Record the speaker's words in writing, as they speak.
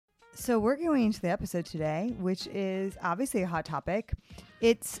So we're going into the episode today, which is obviously a hot topic.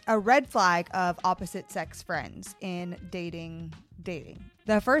 It's a red flag of opposite sex friends in dating. The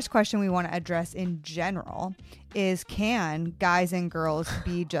first question we want to address in general is, can guys and girls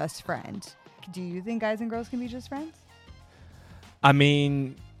be just friends? Do you think guys and girls can be just friends? I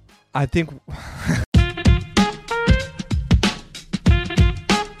mean, I think...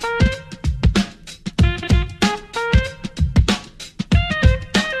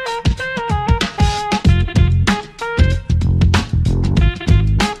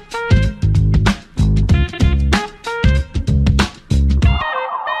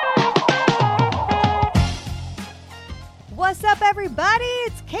 What's up, everybody?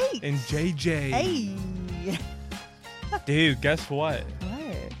 It's Kate. And JJ. Hey. Dude, guess what?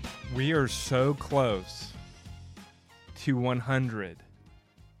 What? We are so close to 100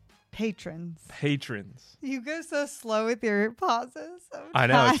 Patrons. You go so slow with your pauses. I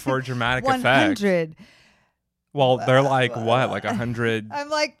know, it's for dramatic 100. effect. Well, they're like, what? Like 100 I'm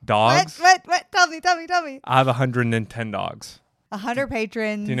like, dogs? What? Tell me. I have 110 dogs. 100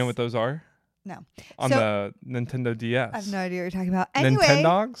 patrons. Do you know what those are? No. On the Nintendo DS. I have no idea what you're talking about. Anyway.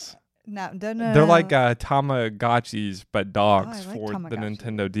 Nintendogs? No. They're like Tamagotchis, but dogs like for Tamagotchi. the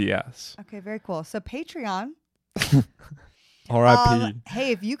Nintendo DS. Okay, very cool. So Patreon. R.I.P.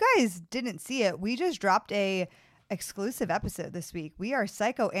 Hey, if you guys didn't see it, we just dropped a exclusive episode this week. We are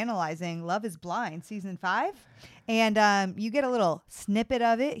psychoanalyzing Love is Blind season 5. And you get a little snippet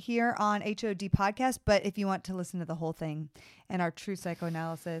of it here on HOD Podcast. But if you want to listen to the whole thing and our true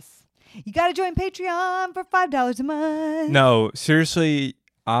psychoanalysis, you got to join Patreon for $5 a month. No, seriously,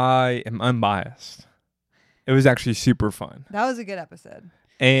 I am unbiased. It was actually super fun. That was a good episode.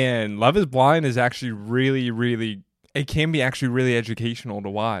 And Love is Blind is actually really, it can be actually really educational to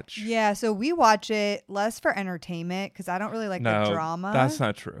watch. Yeah, so we watch it less for entertainment because I don't really like the drama. That's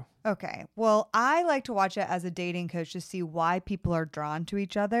not true. Okay. Well, I like to watch it as a dating coach to see why people are drawn to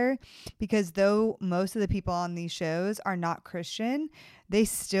each other, because though most of the people on these shows are not Christian, they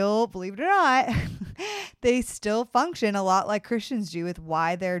still, believe it or not, they still function a lot like Christians do with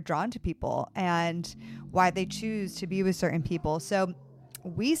why they're drawn to people and why they choose to be with certain people. So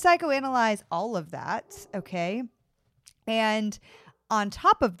we psychoanalyze all of that, okay? And on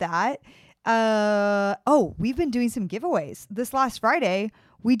top of that, we've been doing some giveaways. This last Friday,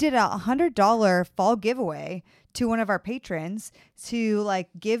 we did a $100 fall giveaway to one of our patrons to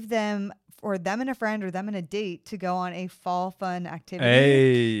give them, or them and a friend or them and a date, to go on a fall fun activity.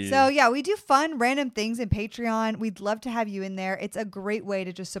 Hey. So yeah, we do fun random things in Patreon. We'd love to have you in there. It's a great way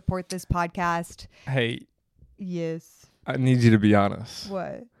to just support this podcast. Hey. Yes. I need you to be honest.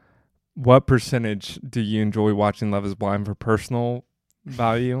 What percentage do you enjoy watching Love is Blind for personal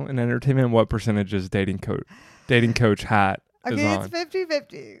value and entertainment? What percentage is dating coach hat is on? It's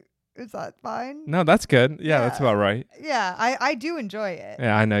 50-50. Is that fine? No, that's good. Yeah, that's about right. Yeah, I do enjoy it.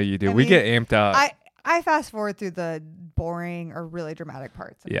 Yeah, I know you do. We get amped up. I fast forward through the boring or really dramatic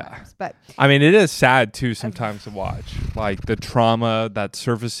parts sometimes. Yeah. But I mean, it is sad too sometimes to watch. Like the trauma that's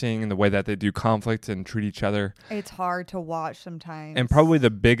surfacing and the way that they do conflict and treat each other. It's hard to watch sometimes. And probably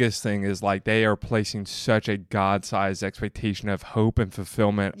the biggest thing is they are placing such a God-sized expectation of hope and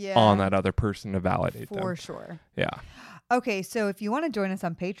fulfillment on that other person to validate them. For sure. Yeah. Okay, so if you want to join us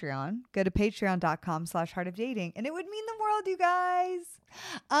on Patreon, go to patreon.com/heartofdating, and it would mean the world, you guys.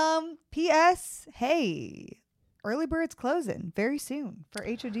 P.S. Hey, early bird's closing very soon for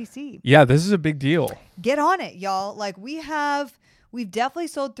HODC. Yeah, this is a big deal. Get on it, y'all. We've definitely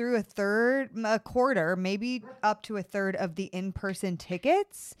sold through a quarter, maybe up to a third of the in-person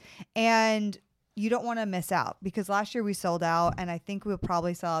tickets, and you don't want to miss out because last year we sold out, and I think we'll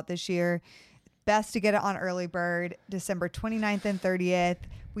probably sell out this year. Best to get it on early bird, December 29th and 30th.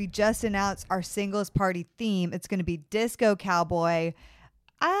 We just announced our singles party theme. It's going to be Disco Cowboy.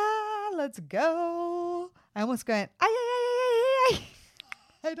 Let's go. I almost went, I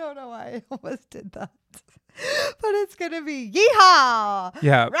don't know why I almost did that. But it's going to be yeehaw.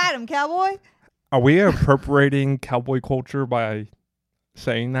 Yeah. Ride 'em, cowboy. Are we appropriating cowboy culture by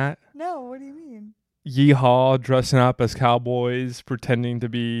saying that? No, what do you mean? Yeehaw, dressing up as cowboys, pretending to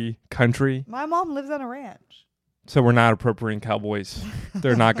be country. My mom lives on a ranch. So we're not appropriating cowboys.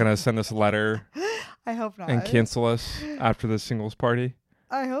 They're not going to send us a letter. I hope not. And cancel us after the singles party.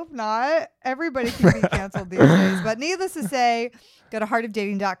 I hope not. Everybody can be canceled these days. But needless to say, go to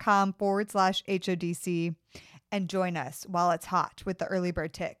heartofdating.com/HODC and join us while it's hot with the early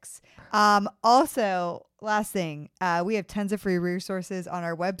bird ticks. Also, last thing, we have tons of free resources on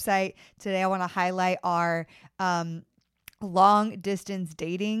our website. Today, I want to highlight our long distance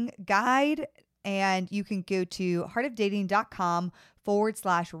dating guide. And you can go to heartofdating.com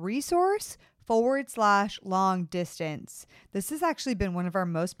 .com/resource/long distance. This has actually been one of our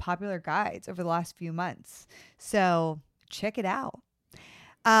most popular guides over the last few months. So check it out.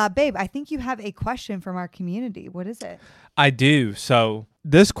 Babe, I think you have a question from our community. What is it? I do. So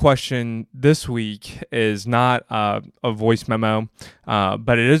this question this week is not a voice memo,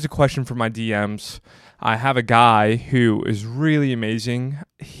 but it is a question from my DMs. I have a guy who is really amazing.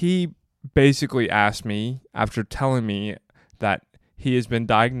 He basically asked me, after telling me that he has been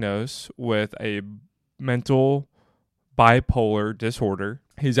diagnosed with a mental bipolar disorder.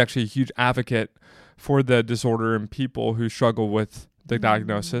 He's actually a huge advocate for the disorder and people who struggle with the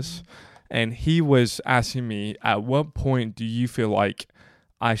diagnosis. And he was asking me, at what point do you feel like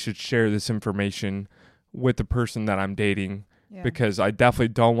I should share this information with the person that I'm dating? Yeah. Because I definitely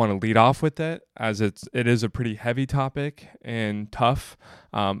don't want to lead off with it, as it is a pretty heavy topic and tough.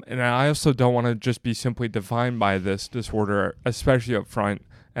 And I also don't want to just be simply defined by this disorder, especially up front.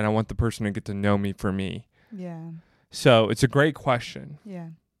 And I want the person to get to know me for me. Yeah. So it's a great question. Yeah.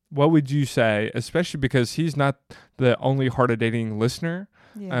 What would you say, especially because he's not the only Heart of Dating listener,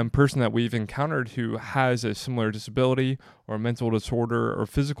 person that we've encountered who has a similar disability or mental disorder or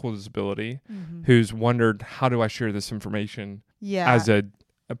physical disability, who's wondered, how do I share this information as a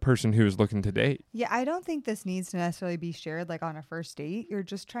person who is looking to date? Yeah, I don't think this needs to necessarily be shared like on a first date. You're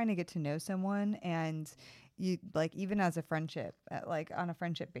just trying to get to know someone, and you like, even as a friendship, like on a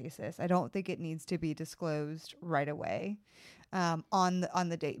friendship basis, I don't think it needs to be disclosed right away. On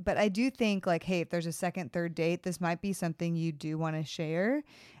the date. But I do think, like, hey, if there's a second, third date, this might be something you do want to share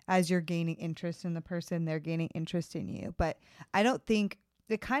as you're gaining interest in the person, they're gaining interest in you. But I don't think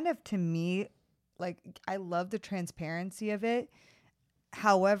it kind of, to me, like, I love the transparency of it.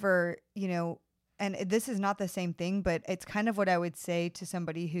 However, and this is not the same thing, but it's kind of what I would say to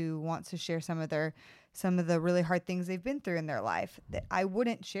somebody who wants to share some of the really hard things they've been through in their life. I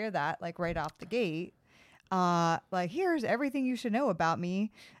wouldn't share that like right off the gate. Like, here's everything you should know about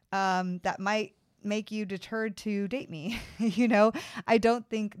me, that might make you deterred to date me. I don't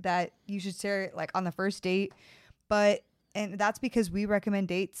think that you should share it like on the first date, and that's because we recommend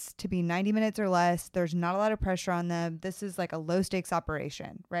dates to be 90 minutes or less. There's not a lot of pressure on them. This is like a low stakes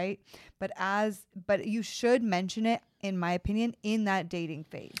operation, right? But you should mention it, in my opinion, in that dating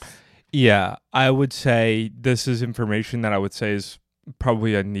phase. Yeah, I would say this is information that I would say is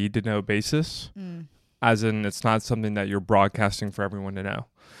probably a need to know basis. As in, it's not something that you're broadcasting for everyone to know.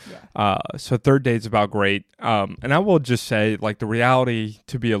 Yeah. So third date's about great. And I will just say, like, the reality,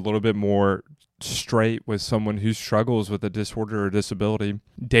 to be a little bit more straight with someone who struggles with a disorder or disability,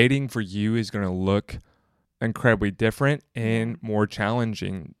 dating for you is going to look incredibly different and more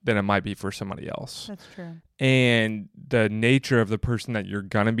challenging than it might be for somebody else. That's true. And the nature of the person that you're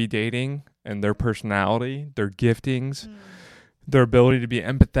going to be dating and their personality, their giftings, their ability to be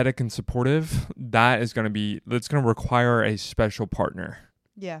empathetic and supportive, that's going to require a special partner.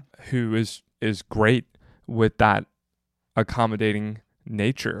 Yeah. Who is great with that accommodating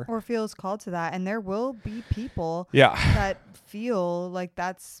nature. Or feels called to that. And there will be people that feel like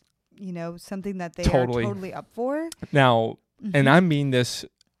that's, something that they are totally up for. Now, and I mean this,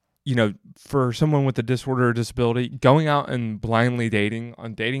 for someone with a disorder or disability, going out and blindly dating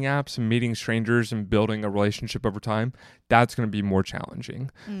on dating apps and meeting strangers and building a relationship over time, that's going to be more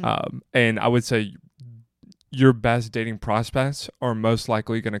challenging. And I would say your best dating prospects are most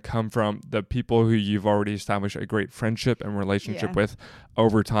likely going to come from the people who you've already established a great friendship and relationship with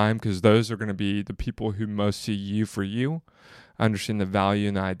over time, because those are going to be the people who most see you for you, understand the value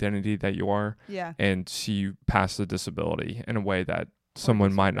and the identity that you are, and see you past the disability in a way that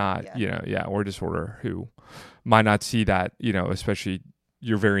someone might not, or disorder, who might not see that, especially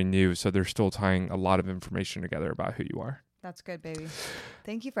you're very new. So they're still tying a lot of information together about who you are. That's good, baby.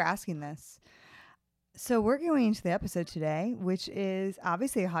 Thank you for asking this. So we're going into the episode today, which is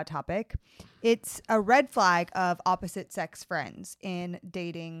obviously a hot topic. It's a red flag of opposite sex friends in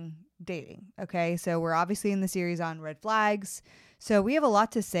dating. Okay. So we're obviously in the series on red flags. So we have a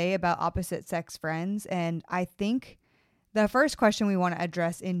lot to say about opposite sex friends. And I think the first question we want to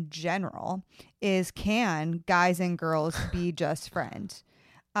address in general is, can guys and girls be just friends?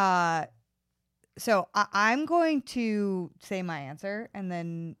 So I'm going to say my answer, and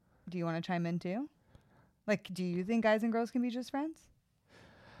then do you want to chime in too? Like, do you think guys and girls can be just friends?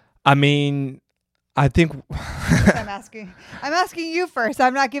 I mean, I think I'm asking you first.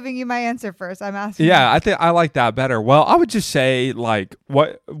 I'm not giving you my answer first. I'm asking. Yeah, I think I like that better. Well, I would just say, like,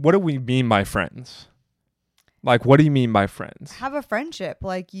 what do we mean by friends? Like, what do you mean by friends? Have a friendship.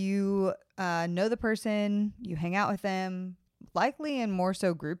 Like, you know the person, you hang out with them likely in more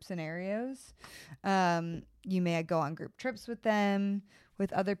so group scenarios. You may go on group trips with them,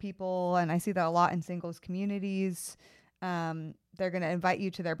 with other people. And I see that a lot in singles communities. They're going to invite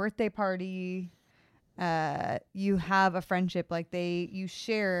you to their birthday party. You have a friendship, like you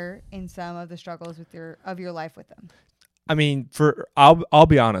share in some of the struggles of your life with them. I mean, I'll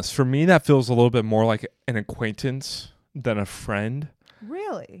be honest. For me, that feels a little bit more like an acquaintance than a friend.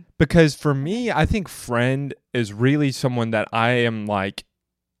 Really? Because for me, I think friend is really someone that I am like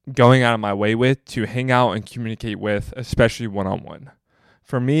going out of my way with to hang out and communicate with, especially one-on-one.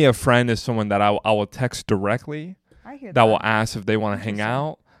 For me, a friend is someone that I will text directly. I hear that will ask if they want to hang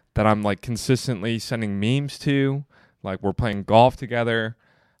out, that I'm like consistently sending memes to, like we're playing golf together.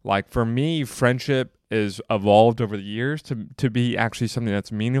 Like for me, friendship is evolved over the years to be actually something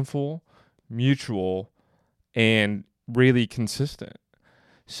that's meaningful, mutual, and really consistent.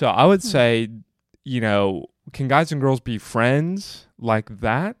 So I would say, can guys and girls be friends like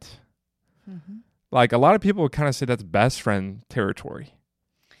that? Mm-hmm. Like a lot of people would kind of say that's best friend territory.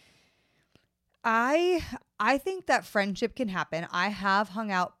 I think that friendship can happen. I have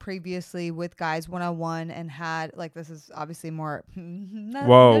hung out previously with guys one-on-one and had, like, this is obviously more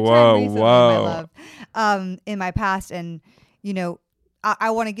whoa, in my past. And,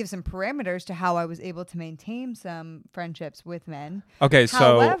 I want to give some parameters to how I was able to maintain some friendships with men. Okay,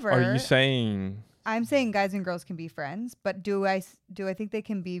 however, so are you saying... I'm saying guys and girls can be friends, but do I think they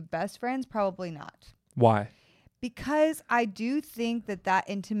can be best friends? Probably not. Why? Because I do think that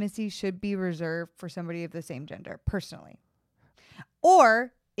intimacy should be reserved for somebody of the same gender, personally.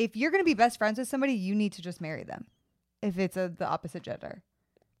 Or if you're going to be best friends with somebody, you need to just marry them if it's the opposite gender.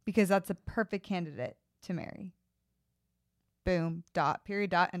 Because that's a perfect candidate to marry. Boom, dot,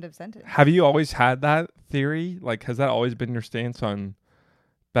 period, dot, end of sentence. Have you always had that theory? Like, has that always been your stance on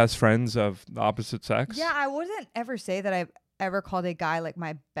best friends of the opposite sex? Yeah, I wouldn't ever say that I've ever called a guy like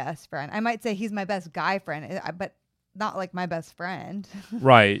my best friend. I might say he's my best guy friend, but not like my best friend.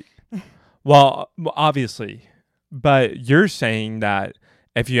 Right. Well, obviously. But you're saying that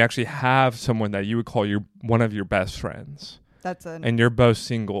if you actually have someone that you would call one of your best friends, and you're both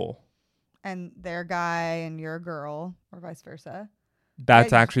single, and they're a guy and you're a girl, or vice versa,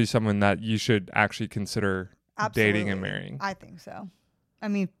 that's actually someone that you should actually consider dating and marrying. I think so. I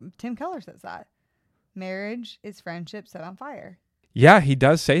mean, Tim Keller says that. Marriage is friendship set on fire. Yeah, he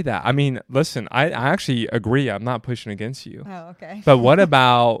does say that. I mean, listen, I actually agree. I'm not pushing against you. Oh, okay. But what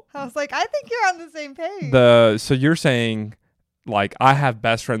about... I was like, I think you're on the same page. So you're saying, like, I have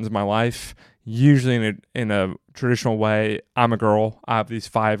best friends in my life, usually in a traditional way. I'm a girl. I have these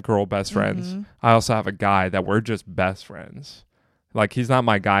 5 girl best friends. Mm-hmm. I also have a guy that we're just best friends. Like, he's not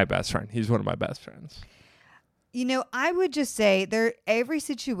my guy best friend. He's one of my best friends. I would just say every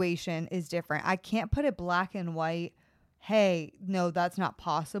situation is different. I can't put it black and white. Hey, no, that's not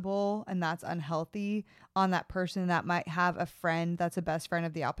possible and that's unhealthy on that person that might have a friend that's a best friend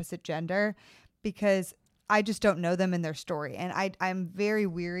of the opposite gender, because I just don't know them and their story. And I'm very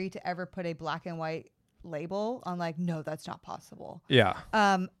weary to ever put a black and white label on, like, no, that's not possible. Yeah.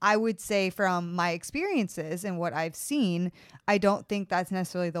 I would say from my experiences and what I've seen, I don't think that's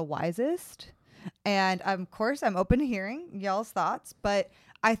necessarily the wisest. And of course, I'm open to hearing y'all's thoughts, but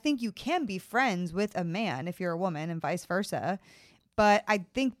I think you can be friends with a man if you're a woman and vice versa. But I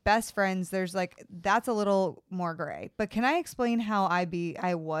think best friends, that's a little more gray. But can I explain how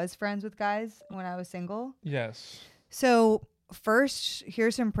I was friends with guys when I was single? Yes. So first,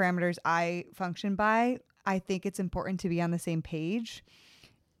 here's some parameters I function by. I think it's important to be on the same page.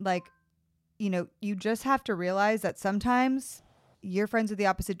 Like, you just have to realize that sometimes you're friends with the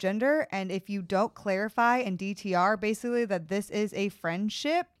opposite gender, and if you don't clarify and DTR basically that this is a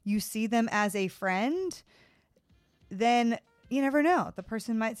friendship, you see them as a friend, then you never know. The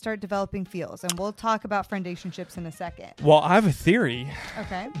person might start developing feels, and we'll talk about friendationships in a second. Well, I have a theory.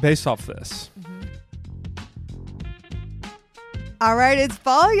 Okay. Based off this. Mm-hmm. All right, it's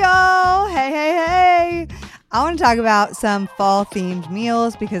fall, y'all. Hey. I want to talk about some fall themed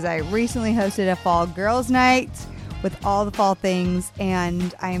meals because I recently hosted a fall girls night with all the fall things,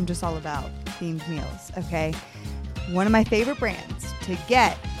 and I am just all about themed meals, okay? One of my favorite brands to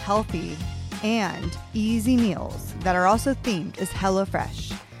get healthy and easy meals that are also themed is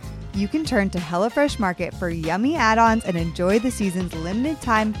HelloFresh. You can turn to HelloFresh Market for yummy add-ons and enjoy the season's limited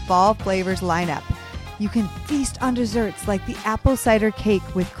time fall flavors lineup. You can feast on desserts like the apple cider cake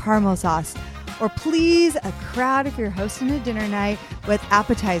with caramel sauce, or please a crowd if you're hosting a dinner night with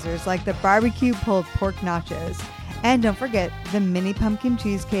appetizers like the barbecue pulled pork nachos. And don't forget the mini pumpkin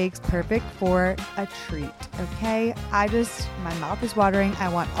cheesecakes, perfect for a treat, okay? My mouth is watering. I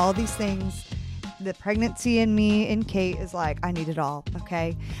want all these things. the pregnancy in me in Kate is like, I need it all.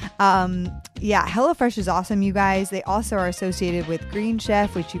 Okay. Yeah. HelloFresh is awesome, you guys. They also are associated with Green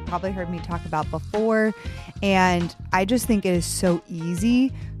Chef, which you've probably heard me talk about before. And I just think it is so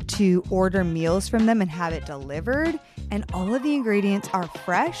easy to order meals from them and have it delivered. And all of the ingredients are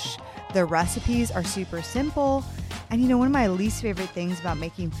fresh. The recipes are super simple. And one of my least favorite things about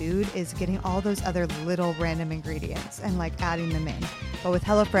making food is getting all those other little random ingredients and like adding them in. But with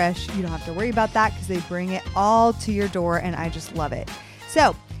HelloFresh, you don't have to worry about that because they bring it all to your door, and I just love it.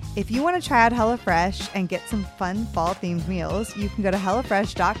 So if you want to try out HelloFresh and get some fun fall themed meals, you can go to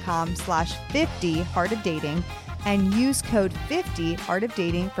HelloFresh.com/50 Heart of Dating and use code 50 Heart of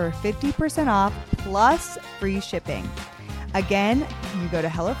Dating for 50% off plus free shipping. Again, you go to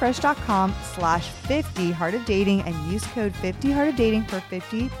HelloFresh.com/50 Heart of Dating and use code 50 Heart of Dating for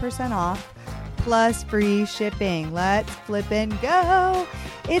 50% off plus free shipping. Let's flip and go.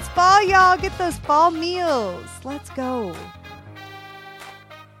 It's fall, y'all. Get those fall meals. Let's go.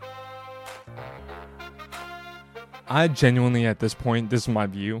 I genuinely, at this point, this is my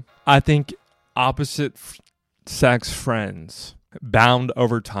view, I think opposite sex friends bound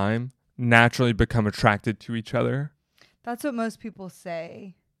over time naturally become attracted to each other. That's what most people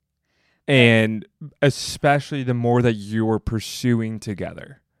say. And especially the more that you are pursuing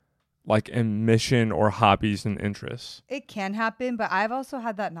together, like in mission or hobbies and interests. It can happen, but I've also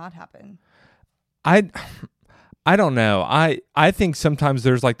had that not happen. I don't know. I think sometimes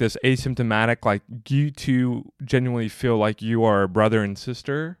there's like this asymptomatic, like you two genuinely feel like you are a brother and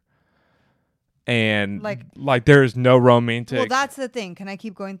sister. And like there is no romantic. Well, that's the thing. Can I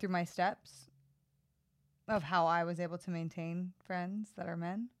keep going through my steps of how I was able to maintain friends that are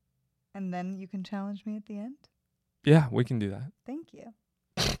men? And then you can challenge me at the end? Yeah, we can do that. Thank you.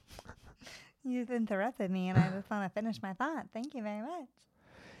 You've interrupted me and I just want to finish my thought. Thank you very much.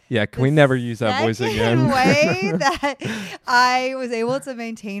 Yeah, can we never use that voice again? The way that I was able to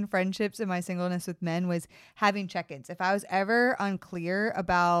maintain friendships in my singleness with men was having check-ins. If I was ever unclear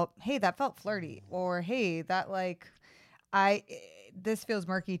about, hey, that felt flirty, or hey, that this feels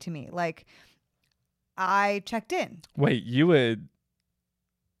murky to me, like I checked in. Wait, you would?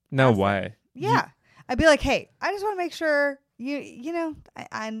 No way. Yeah. I'd be like, hey, I just want to make sure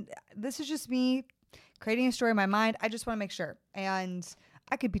and this is just me creating a story in my mind. I just want to make sure. And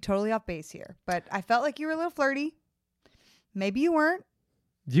I could be totally off base here, but I felt like you were a little flirty. Maybe you weren't.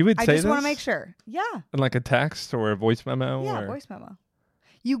 You would say this? I just want to make sure. Yeah. In like a text or a voice memo? Yeah, voice memo.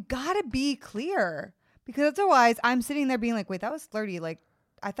 You got to be clear, because otherwise I'm sitting there being like, wait, that was flirty. Like,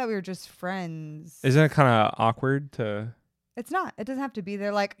 I thought we were just friends. Isn't it kind of awkward to... It's not. It doesn't have to be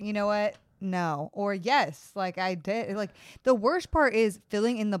there like, you know what? No. Or yes, like I did. Like the worst part is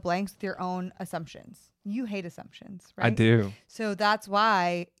filling in the blanks with your own assumptions. You hate assumptions, right? I do. So that's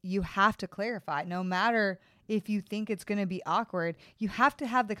why you have to clarify. No matter if you think it's going to be awkward, you have to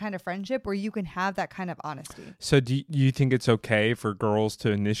have the kind of friendship where you can have that kind of honesty. So do you think it's okay for girls to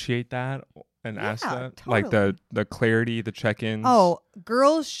initiate that and ask that? Totally. Like the clarity, the check-ins? Oh,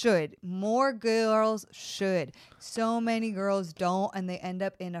 girls should. More girls should. So many girls don't, and they end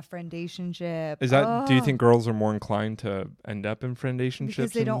up in a friendationship. Is that? Do you think girls are more inclined to end up in friendationships?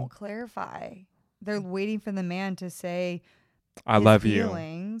 Because they don't clarify. They're waiting for the man to say, I love you,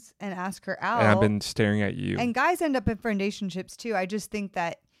 and ask her out. And I've been staring at you. And guys end up in friendationships too. I just think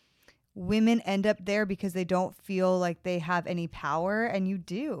that women end up there because they don't feel like they have any power, and you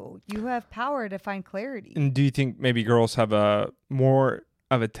do. You have power to find clarity. And do you think maybe girls have a more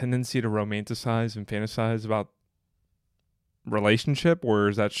of a tendency to romanticize and fantasize about relationship, or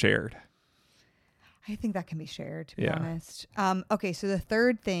is that shared? I think that can be shared, to be honest. Okay, so the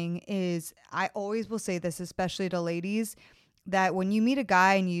third thing is, I always will say this, especially to ladies, that when you meet a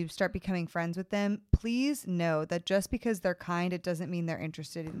guy and you start becoming friends with them, please know that just because they're kind, it doesn't mean they're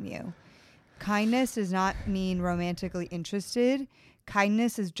interested in you. Kindness does not mean romantically interested.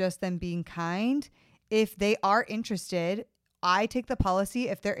 Kindness is just them being kind. If they are interested, I take the policy,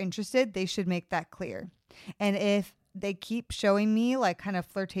 if they're interested, they should make that clear. And if they keep showing me like kind of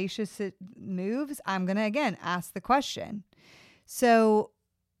flirtatious moves, I'm going to, again, ask the question. So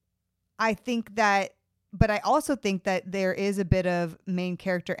I think that, but I also think that there is a bit of main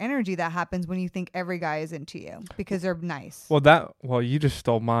character energy that happens when you think every guy is into you because they're nice. Well, you just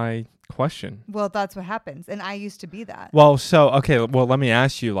stole my question. Well, that's what happens. And I used to be that. Well, let me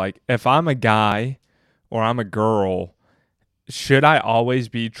ask you, like, if I'm a guy or I'm a girl, should I always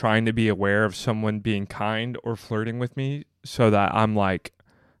be trying to be aware of someone being kind or flirting with me so that I'm like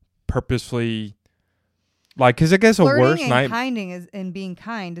purposely, like, because I guess flirting a worst night and being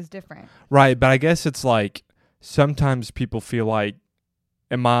kind is different, right? But I guess it's like sometimes people feel like,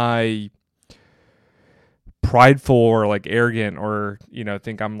 am I prideful or like arrogant or,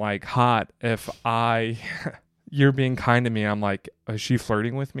 think I'm like hot if you're being kind to me. I'm like, is she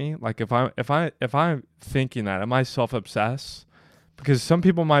flirting with me? Like if I'm thinking that, am I self-obsessed? Because some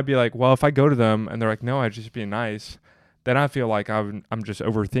people might be like, well, if I go to them and they're like, no, I'm just being nice, then I feel like I'm just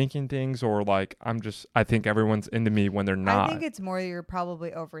overthinking things, or like I think everyone's into me when they're not. I think it's more you're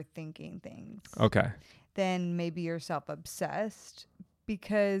probably overthinking things. Okay. Then maybe you're self-obsessed,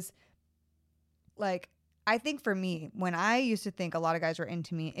 because like, I think for me, when I used to think a lot of guys were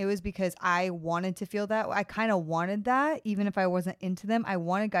into me, it was because I wanted to feel that. I kind of wanted that. Even if I wasn't into them, I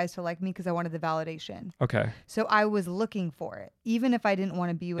wanted guys to like me because I wanted the validation. Okay. So I was looking for it, even if I didn't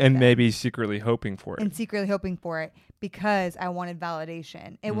want to be with them. And maybe secretly hoping for it. And secretly hoping for it because I wanted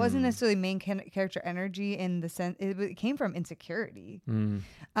validation. It wasn't necessarily main character energy in the sense, it came from insecurity.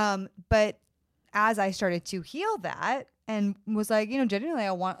 But as I started to heal that and was like, genuinely,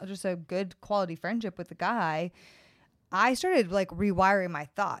 I want just a good quality friendship with the guy, I started like rewiring my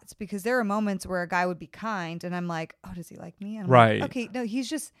thoughts, because there are moments where a guy would be kind and I'm like, oh, does he like me? And I'm right. like, okay, no, he's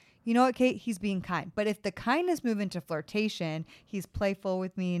just, you know what, Kate, he's being kind. But if the kindness move into flirtation, he's playful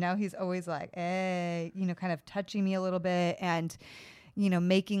with me. Now he's always like, hey, kind of touching me a little bit and,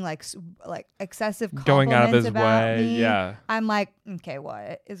 making like excessive compliments going out of his about way. me. Yeah. I'm like, okay,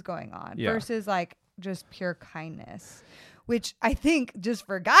 what is going on? Yeah. Versus like just pure kindness, which I think just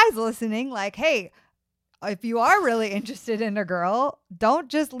for guys listening, like, hey, if you are really interested in a girl, don't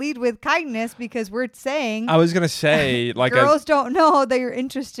just lead with kindness, because we're saying, I was going to say, like, girls don't know that you're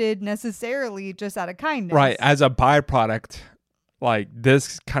interested necessarily just out of kindness. Right. As a byproduct, like,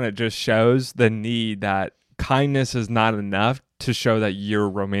 this kind of just shows the need that kindness is not enough to show that you're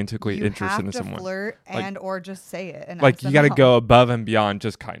romantically interested in someone. You have to flirt and or just say it. And like, you got to go above and beyond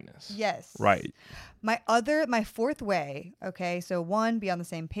just kindness. Yes. Right. My fourth way, okay, so 1, be on the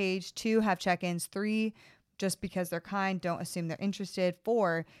same page. 2, have check-ins. 3, just because they're kind, don't assume they're interested.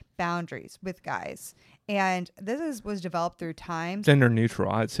 4, boundaries with guys. And this was developed through time. Gender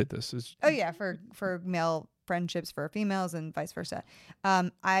neutral, I'd say this is. Oh, yeah, for male friendships for females and vice versa.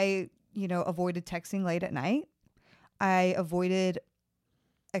 I, avoided texting late at night. I avoided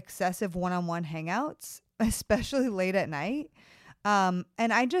excessive one-on-one hangouts, especially late at night. And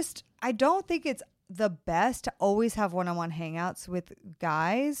I don't think it's the best to always have one-on-one hangouts with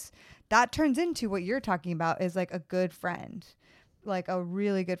guys. That turns into what you're talking about, is like a good friend, like a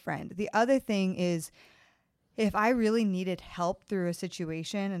really good friend. The other thing is, if I really needed help through a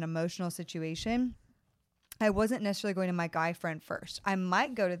situation, an emotional situation, I wasn't necessarily going to my guy friend first. I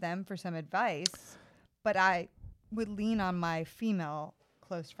might go to them for some advice, but I would lean on my female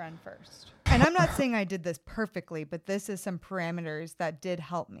close friend first. And I'm not saying I did this perfectly, but this is some parameters that did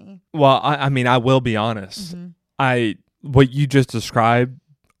help me. Well, I mean, I will be honest. What you just described,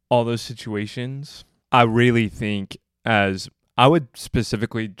 all those situations, I really think, as I would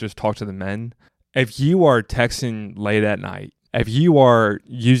specifically just talk to the men. If you are texting late at night, if you are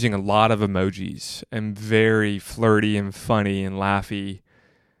using a lot of emojis and very flirty and funny and laughy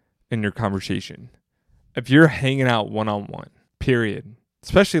in your conversation, if you're hanging out one-on-one, period,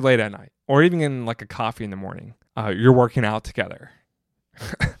 especially late at night, or even in like a coffee in the morning, you're working out together.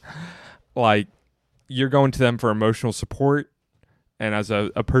 Like, you're going to them for emotional support. And as a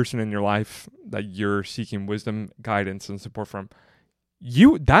person in your life that you're seeking wisdom, guidance, and support from,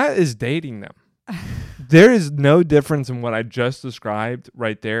 that is dating them. There is no difference in what I just described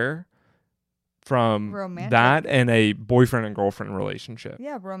right there from romantic. That and a boyfriend and girlfriend relationship.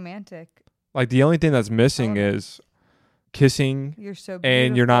 Yeah, romantic. Like, the only thing that's missing is kissing. You're so beautiful.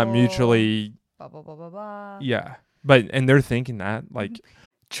 And you're not mutually. Blah, blah, blah, blah, blah. Yeah. And they're thinking that, like.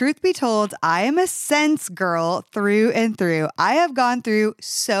 Truth be told, I am a scents girl through and through. I have gone through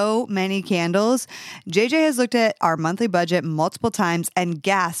so many candles. JJ has looked at our monthly budget multiple times and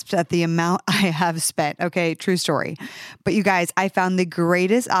gasped at the amount I have spent. Okay, true story. But you guys, I found the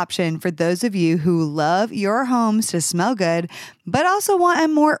greatest option for those of you who love your homes to smell good, but also want a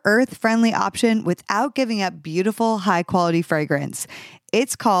more earth-friendly option without giving up beautiful, high-quality fragrance.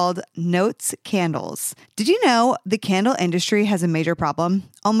 It's called Notes Candles. Did you know the candle industry has a major problem?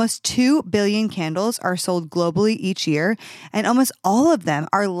 Almost 2 billion candles are sold globally each year, and almost all of them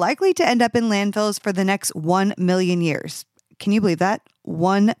are likely to end up in landfills for the next 1 million years. Can you believe that?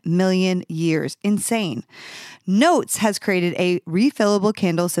 1 million years. Insane. Notes has created a refillable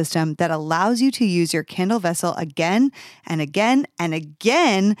candle system that allows you to use your candle vessel again and again and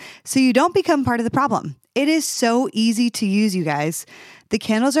again so you don't become part of the problem. It is so easy to use, you guys. The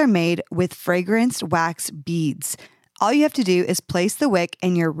candles are made with fragranced wax beads. All you have to do is place the wick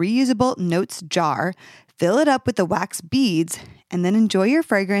in your reusable Notes jar, fill it up with the wax beads, and then enjoy your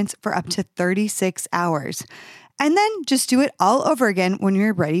fragrance for up to 36 hours. And then just do it all over again when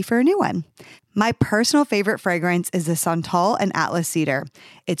you're ready for a new one. My personal favorite fragrance is the Santal and Atlas Cedar.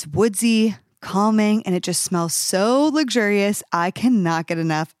 It's woodsy, calming, and it just smells so luxurious. I cannot get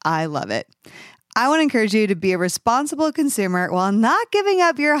enough. I love it. I want to encourage you to be a responsible consumer while not giving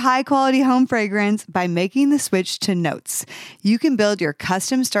up your high quality home fragrance by making the switch to Notes. You can build your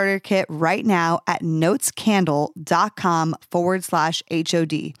custom starter kit right now at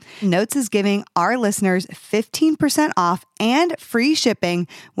notescandle.com/HOD. Notes is giving our listeners 15% off and free shipping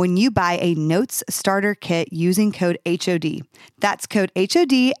when you buy a Notes starter kit using code HOD. That's code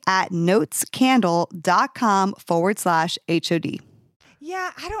HOD at notescandle.com/HOD.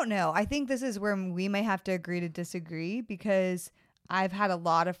 Yeah, I don't know. I think this is where we may have to agree to disagree because I've had a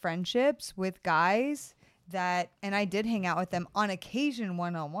lot of friendships with guys and I did hang out with them on occasion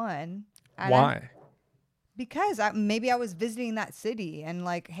one-on-one. Why? Because maybe I was visiting that city and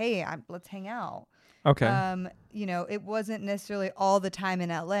like, hey, let's hang out. Okay. It wasn't necessarily all the time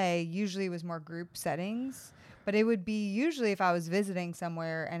in LA. Usually it was more group settings, but it would be usually if I was visiting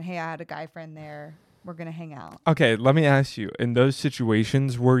somewhere and hey, I had a guy friend there. We're going to hang out. Okay, let me ask you, in those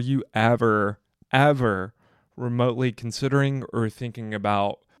situations, were you ever remotely considering or thinking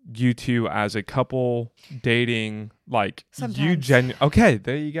about you two as a couple dating? Like, sometimes. Okay,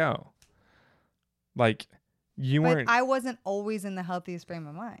 there you go. Like, weren't. I wasn't always in the healthiest frame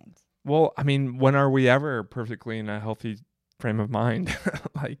of mind. Well, I mean, when are we ever perfectly in a healthy frame of mind?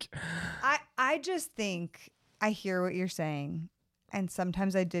 Like, I just think I hear what you're saying. And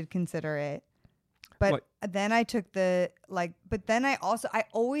sometimes I did consider it. But then I took but then I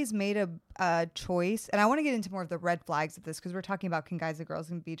always made a choice, and I want to get into more of the red flags of this because we're talking about can guys and girls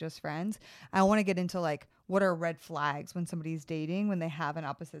can be just friends. I want to get into like what are red flags when somebody's dating, when they have an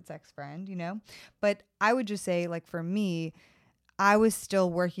opposite sex friend, But I would just say, like, for me, I was still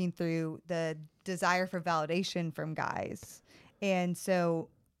working through the desire for validation from guys. And so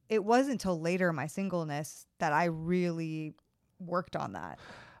it wasn't until later in my singleness that I really worked on that.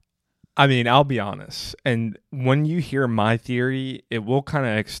 I mean, I'll be honest. And when you hear my theory, it will kind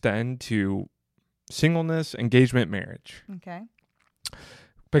of extend to singleness, engagement, marriage. Okay.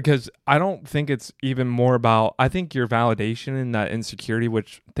 Because I don't think it's even more about, I think your validation and that insecurity,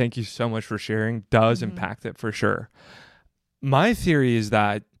 which thank you so much for sharing, does impact it for sure. My theory is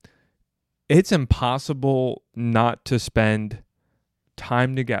that it's impossible not to spend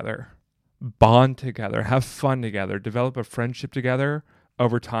time together, bond together, have fun together, develop a friendship together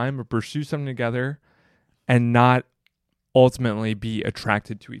over time, or pursue something together and not ultimately be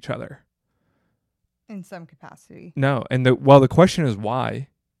attracted to each other. In some capacity. No. And the question is why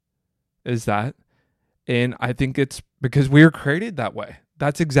is that? And I think it's because we are created that way.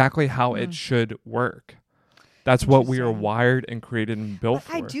 That's exactly how it should work. That's what we are wired and created and built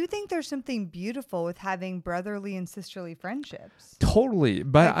for. I do think there's something beautiful with having brotherly and sisterly friendships. Totally.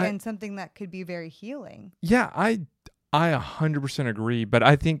 But and something that could be very healing. Yeah, I 100% agree. But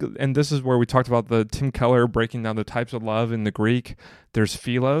I think, and this is where we talked about the Tim Keller breaking down the types of love in the Greek. There's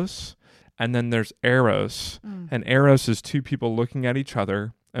philos and then there's eros. And eros is two people looking at each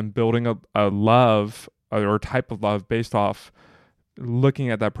other and building a love or type of love based off looking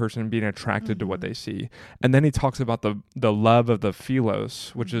at that person and being attracted to what they see. And then he talks about the love of the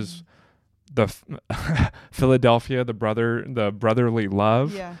philos, which is the Philadelphia, the brotherly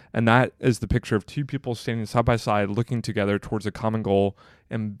love. Yeah. And that is the picture of two people standing side by side, looking together towards a common goal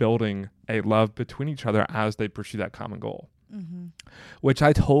and building a love between each other as they pursue that common goal. Which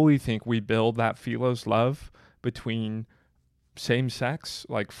I totally think we build that philos love between same sex,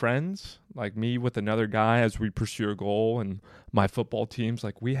 like friends, like me with another guy as we pursue a goal, and my football teams,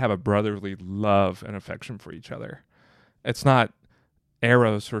 like we have a brotherly love and affection for each other. It's not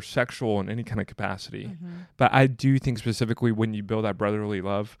eros or sexual in any kind of capacity. But I do think specifically when you build that brotherly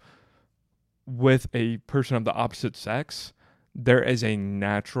love with a person of the opposite sex, there is a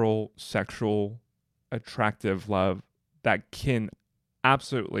natural sexual attractive love that can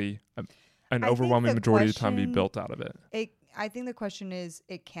absolutely an overwhelming majority of the time be built out of it. I think the question is,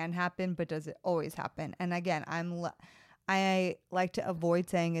 it can happen, but does it always happen? And again, I like to avoid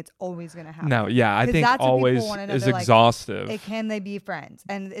saying it's always going to happen. No, yeah, I think always is exhaustive. Can they be friends?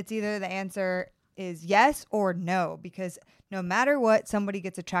 And it's either the answer is yes or no, because no matter what, somebody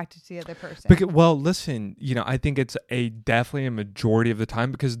gets attracted to the other person. Well, listen, I think it's definitely a majority of the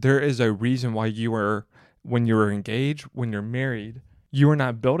time, because there is a reason why when you were engaged, when you're married, you are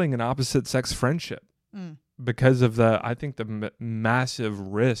not building an opposite sex friendship. Because of the massive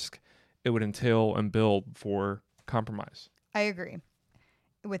risk it would entail and build for compromise. I agree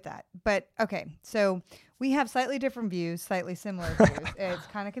with that. But okay, so we have slightly different views, slightly similar views. It's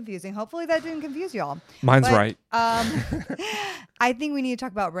kind of confusing. Hopefully that didn't confuse y'all. Mine's right. I think we need to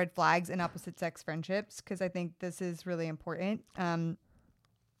talk about red flags in opposite sex friendships because I think this is really important.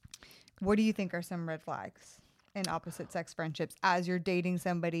 What do you think are some red flags in opposite sex friendships? As you're dating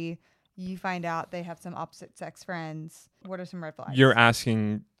somebody, you find out they have some opposite sex friends. What are some red flags? You're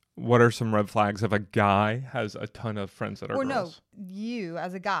asking what are some red flags if a guy has a ton of friends that are girls? No, you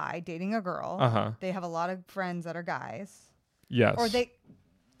as a guy dating a girl, they have a lot of friends that are guys. Yes. Or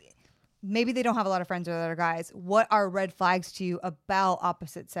maybe they don't have a lot of friends that are guys. What are red flags to you about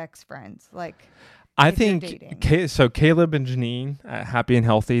opposite sex friends? Like, I think so. Caleb and Janine at Happy and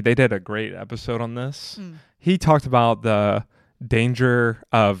Healthy, they did a great episode on this. He talked about the danger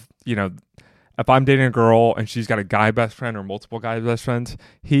of, if I'm dating a girl and she's got a guy best friend or multiple guy best friends,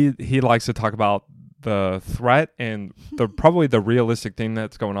 he likes to talk about the threat and probably the realistic thing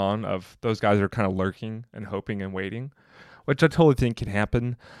that's going on of those guys are kind of lurking and hoping and waiting, which I totally think can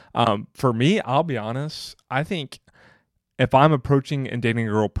happen. For me, I'll be honest. I think if I'm approaching and dating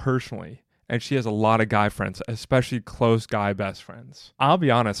a girl personally and she has a lot of guy friends, especially close guy best friends, I'll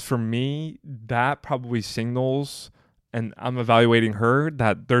be honest. For me, that probably signals, and I'm evaluating her,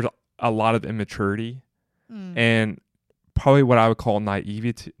 that there's a lot of immaturity and probably what I would call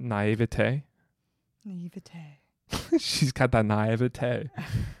naivete. She's got that naivete.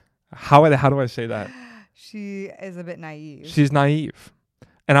 How do I say that? She is a bit naive. She's naive.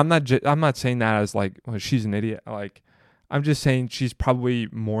 And I'm not saying that as like, well, she's an idiot. Like, I'm just saying she's probably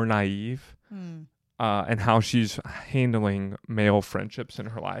more naive and how she's handling male friendships in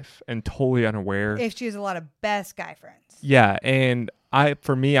her life and totally unaware. If she has a lot of best guy friends. Yeah. And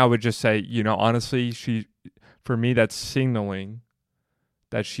for me, I would just say, honestly, for me, that's signaling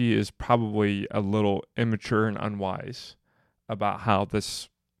that she is probably a little immature and unwise about how this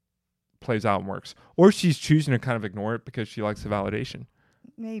plays out and works. Or she's choosing to kind of ignore it because she likes the validation.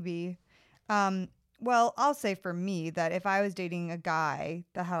 Maybe. Well, I'll say for me that if I was dating a guy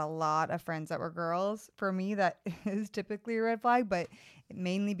that had a lot of friends that were girls, for me that is typically a red flag, but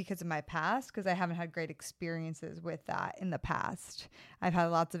mainly because of my past, because I haven't had great experiences with that in the past. I've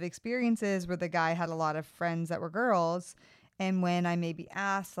had lots of experiences where the guy had a lot of friends that were girls, and when I maybe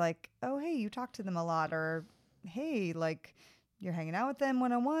asked like, oh, hey, you talk to them a lot, or hey, like you're hanging out with them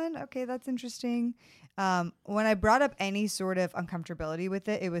one-on-one, okay, that's interesting. When I brought up any sort of uncomfortability with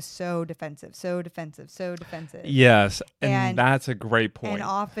it, it was so defensive. Yes, and that's a great point. And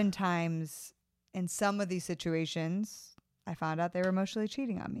oftentimes, in some of these situations, I found out they were emotionally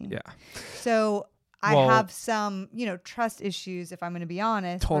cheating on me. Yeah. So I have some, trust issues, if I'm going to be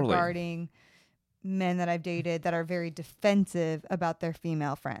honest, regarding men that I've dated that are very defensive about their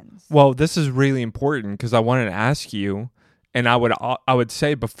female friends. Well, this is really important because I wanted to ask you. And I would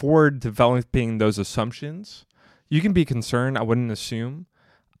say before developing those assumptions, you can be concerned. I wouldn't assume.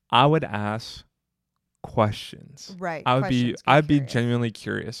 I would ask questions. Right. I'd be genuinely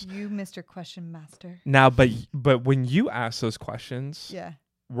curious. You, Mr. Question Master. Now, but when you ask those questions, yeah,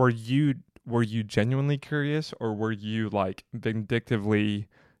 were you genuinely curious, or were you like vindictively,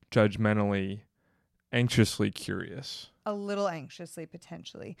 judgmentally, anxiously curious? A little anxiously,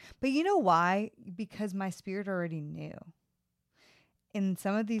 potentially. But you know why? Because my spirit already knew. In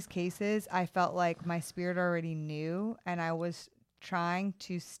some of these cases, I felt like my spirit already knew, and I was trying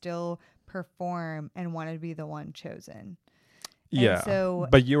to still perform and wanted to be the one chosen. Yeah.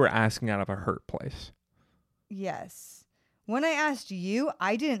 But you were asking out of a hurt place. Yes. When I asked you,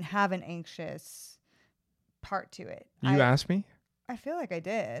 I didn't have an anxious part to it. You asked me? I feel like I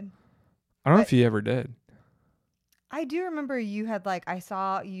did. I don't know if you ever did. I do remember you had I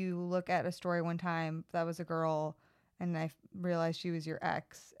saw you look at a story one time that was a girl, and I realized she was your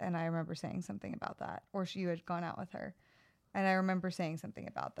ex, and I remember saying something about that, or you had gone out with her, and I remember saying something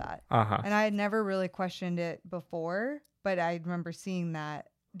about that. And I had never really questioned it before, but I remember seeing that.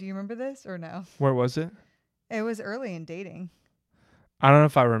 Do you remember this or no? Where was it? It was early in dating. I don't know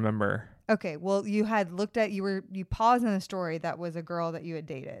if I remember. Okay, well, you had looked at, you paused in a story that was a girl that you had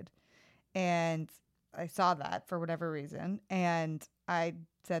dated, and I saw that for whatever reason, and I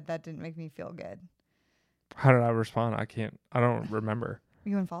said that didn't make me feel good. How did I respond? I don't remember.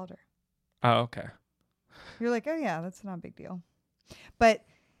 You unfollowed her. Oh, okay. You're like, oh yeah, that's not a big deal. But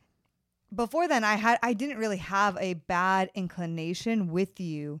before then, I didn't really have a bad inclination with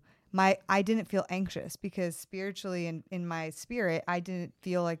you. I didn't feel anxious because spiritually in my spirit, I didn't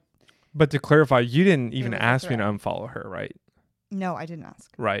feel like. But to clarify, you didn't even ask me to unfollow her, right? No, I didn't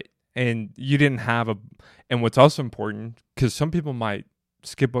ask. Right. And you didn't have and what's also important, because some people might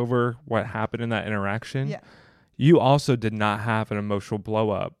skip over what happened in that interaction. Yeah. you also did not have an emotional blow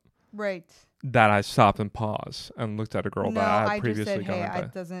up. Right. That I stopped and paused and looked at a girl that I had previously just said, hey, gone into.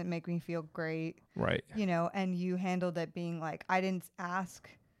 it doesn't make me feel great. Right. You know, and you handled it being like, I didn't ask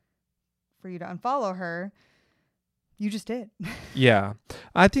for you to unfollow her. You just did. Yeah.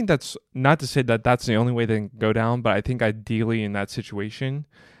 I think that's not to say that that's the only way they can go down, but I think ideally in that situation,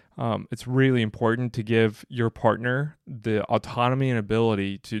 it's really important to give your partner the autonomy and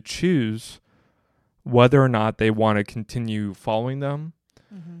ability to choose whether or not they want to continue following them.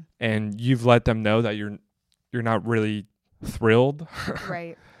 Mm-hmm. And you've let them know that you're not really thrilled.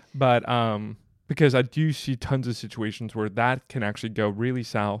 Right. But because I do see tons of situations where that can actually go really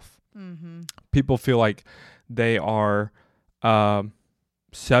south. Mm-hmm. People feel like they are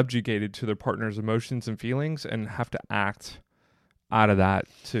subjugated to their partner's emotions and feelings and have to act out of that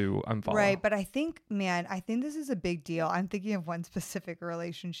to unfollow. Right. But I think this is a big deal. I'm thinking of one specific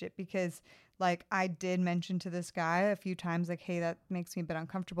relationship because like I did mention to this guy a few times, like, hey, that makes me a bit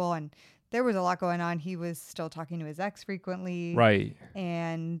uncomfortable. And there was a lot going on. He was still talking to his ex frequently. Right.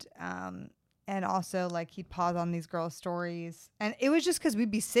 And also like he'd pause on these girls' stories. And it was just because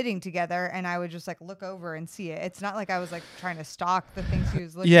we'd be sitting together and I would just like look over and see it. It's not like I was like trying to stalk the things he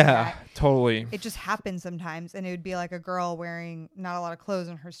was looking at. Yeah, totally. It just happened sometimes. And it would be like a girl wearing not a lot of clothes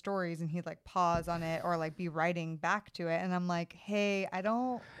in her stories and he'd like pause on it or like be writing back to it. And I'm like, hey, I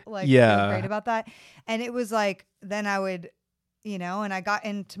don't like feel great about that. And it was like, then I would, you know, and I got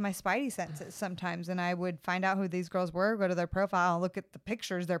into my spidey senses sometimes and I would find out who these girls were, go to their profile, look at the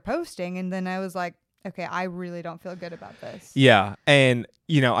pictures they're posting. And then I was like, okay, I really don't feel good about this. Yeah. And,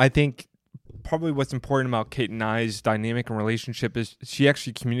 you know, I think probably what's important about Kate and I's dynamic and relationship is she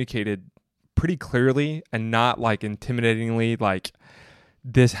actually communicated pretty clearly and not like intimidatingly, like,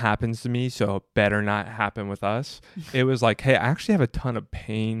 this happens to me, so it better not happen with us. It was like, hey, I actually have a ton of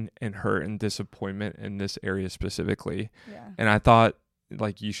pain and hurt and disappointment in this area specifically. Yeah. And I thought,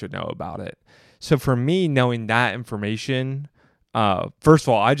 like, you should know about it. So for me, knowing that information, first of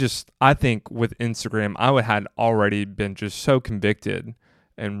all, I think with Instagram, I had already been just so convicted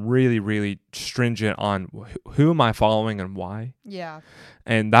and really, really stringent on who am I following and why. Yeah.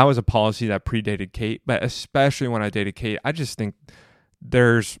 And that was a policy that predated Kate. But especially when I dated Kate, I just think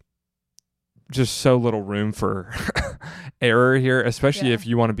there's just so little room for error here, especially if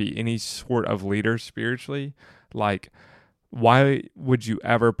you want to be any sort of leader spiritually. Like, why would you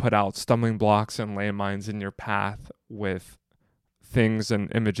ever put out stumbling blocks and landmines in your path with things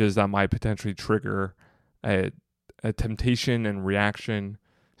and images that might potentially trigger a temptation and reaction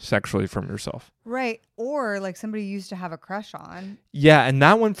sexually from yourself? Right. Or like somebody you used to have a crush on. Yeah. And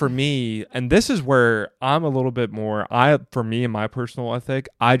that one for me, and this is where I'm a little bit more, for me and my personal ethic,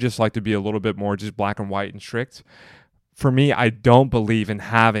 I just like to be a little bit more just black and white and strict. For me, I don't believe in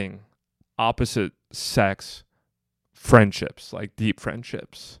having opposite sex friendships, like deep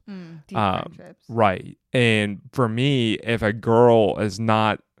friendships. Deep friendships. Right. And for me, if a girl is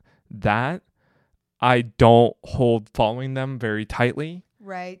not that, I don't hold following them very tightly.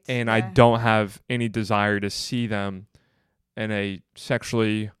 Right. And I don't have any desire to see them in a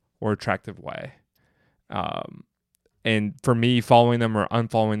sexually or attractive way. And for me, following them or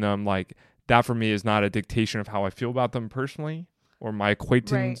unfollowing them, like that for me is not a dictation of how I feel about them personally or my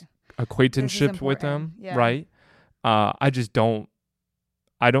acquaintanceship with them. Yeah. Right. I don't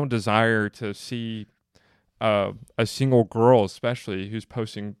desire to see a single girl, especially who's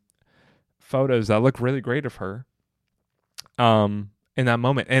posting photos that look really great of her. In that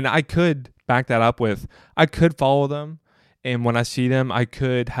moment. And I could back that up with, I could follow them. And when I see them, I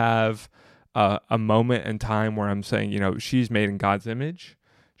could have a moment in time where I'm saying, you know, she's made in God's image.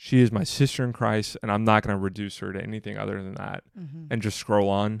 She is my sister in Christ. And I'm not going to reduce her to anything other than that and just scroll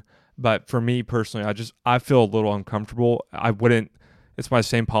on. But for me personally, I feel a little uncomfortable. It's my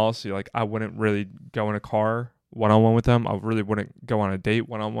same policy. Like I wouldn't really go in a car one-on-one with them. I really wouldn't go on a date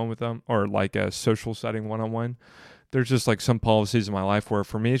one-on-one with them or like a social setting one-on-one. There's just like some policies in my life where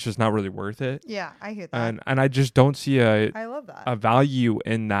for me, it's just not really worth it. Yeah, I hear that. And I just don't see I love that. a value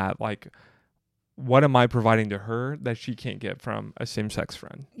in that. Like, what am I providing to her that she can't get from a same-sex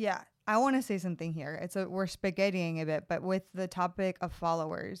friend? Yeah, I want to say something here. We're spaghettiing a bit, but with the topic of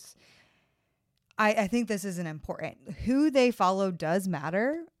followers, I think this is an important. Who they follow does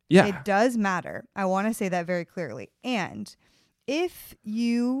matter. Yeah. It does matter. I want to say that very clearly. And if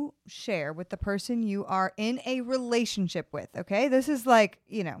you share with the person you are in a relationship with, okay, this is like,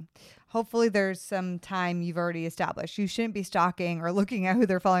 you know, hopefully there's some time you've already established. You shouldn't be stalking or looking at who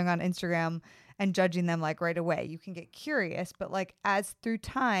they're following on Instagram and judging them like right away. You can get curious, but like as through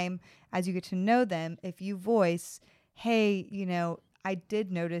time, as you get to know them, if you voice, hey, you know, I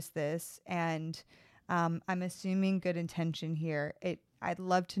did notice this and I'm assuming good intention here. I'd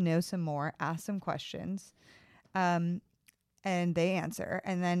love to know some more, ask some questions, and they answer.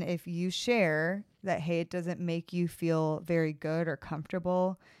 And then if you share that, hey, it doesn't make you feel very good or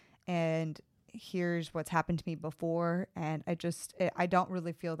comfortable, and here's what's happened to me before, and I don't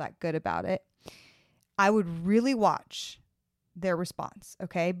really feel that good about it, I would really watch their response,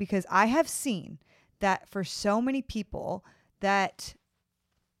 okay? Because I have seen that for so many people that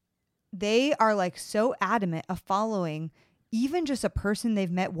they are like so adamant of following even just a person they've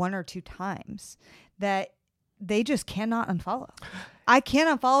met 1 or 2 times that they just cannot unfollow. I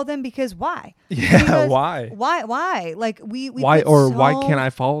can't unfollow them because why? Yeah, because why? Why? Like we why why can't I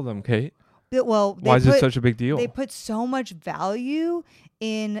follow them, Kate? Well, why is it such a big deal? They put so much value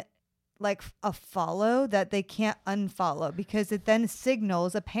in like a follow that they can't unfollow, because it then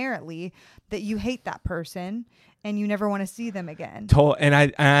signals apparently that you hate that person and you never want to see them again. And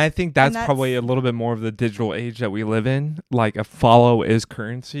I think that's probably a little bit more of the digital age that we live in. Like a follow is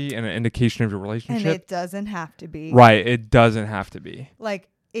currency and an indication of your relationship. And it doesn't have to be. Right. It doesn't have to be. Like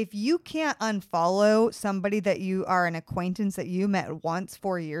if you can't unfollow somebody that you are an acquaintance that you met once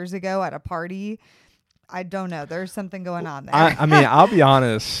 4 years ago at a party, I don't know. There's something going on there. I mean, I'll be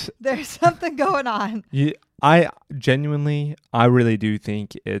honest. There's something going on. I really do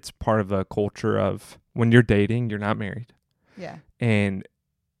think it's part of the culture of when you're dating, you're not married. Yeah. And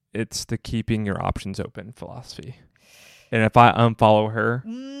it's the keeping your options open philosophy. And if I unfollow her,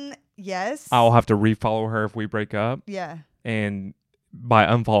 yes, I'll have to refollow her if we break up. Yeah. And by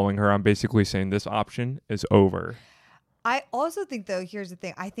unfollowing her, I'm basically saying this option is over. I also think, though, here's the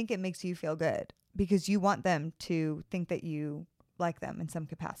thing. I think it makes you feel good because you want them to think that you like them in some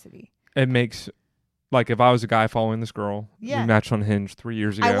capacity. It makes, like, if I was a guy following this girl, we matched on Hinge 3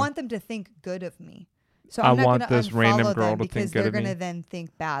 years ago. I want them to think good of me. So I want this random girl to think good of me. Because they're going to then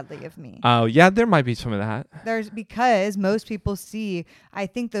think badly of me. Oh, yeah, there might be some of that. Because most people see, I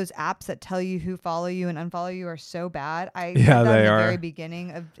think those apps that tell you who follow you and unfollow you are so bad. I did that in the very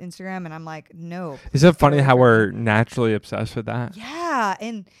beginning of Instagram, and I'm like, no. Is it funny how we're naturally obsessed with that? Yeah,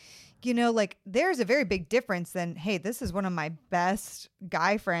 and you know, like there's a very big difference than, hey, this is one of my best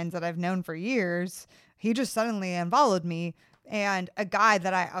guy friends that I've known for years. He just suddenly unfollowed me. And a guy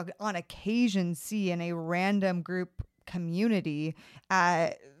that I on occasion see in a random group community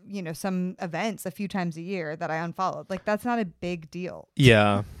at, you know, some events a few times a year that I unfollowed. Like, that's not a big deal.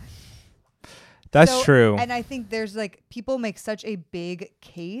 Yeah. That's true. And I think there's like, people make such a big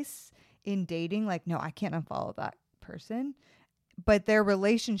case in dating. Like, no, I can't unfollow that person. But their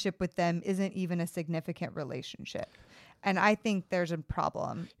relationship with them isn't even a significant relationship. And I think there's a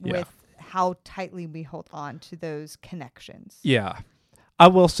problem with how tightly we hold on to those connections. Yeah. I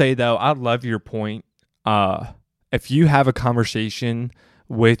will say, though, I love your point. If you have a conversation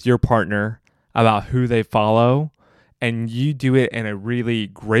with your partner about who they follow and you do it in a really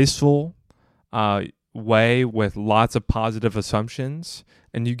graceful way with lots of positive assumptions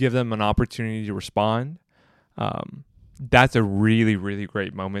and you give them an opportunity to respond, that's a really, really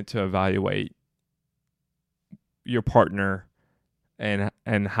great moment to evaluate your partner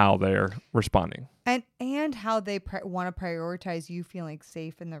and how they're responding. And how they want to prioritize you feeling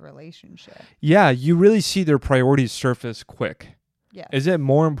safe in the relationship. Yeah, you really see their priorities surface quick. Yeah. Is it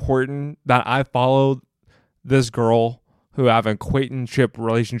more important that I follow this girl who I have an acquaintanceship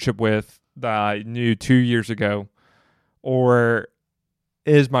relationship with that I knew 2 years ago? Or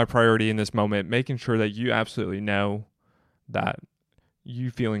is my priority in this moment making sure that you absolutely know that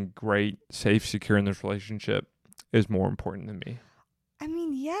you feeling great, safe, secure in this relationship is more important than me? I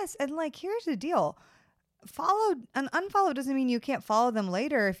mean, yes. And like, here's the deal. Follow and unfollow doesn't mean you can't follow them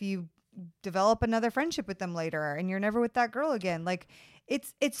later if you develop another friendship with them later and you're never with that girl again. Like,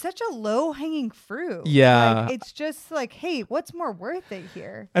 it's such a low hanging fruit. Yeah. Like, it's just like, hey, what's more worth it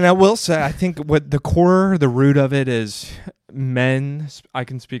here? And I will say, I think what the root of it is men, I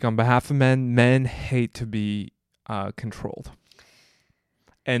can speak on behalf of men hate to be controlled.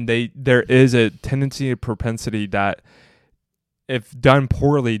 And there is a tendency, a propensity that if done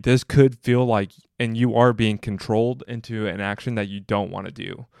poorly, this could feel like, and you are being controlled into an action that you don't want to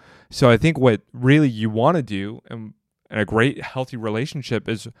do. So I think what really you want to do in a great, healthy relationship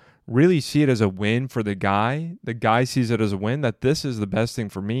is really see it as a win for the guy. The guy sees it as a win, that this is the best thing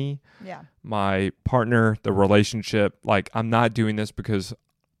for me, my partner, the relationship. Like, I'm not doing this because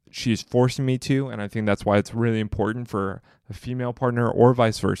she's forcing me to. And I think that's why it's really important for a female partner or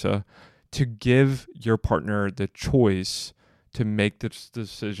vice versa to give your partner the choice to make this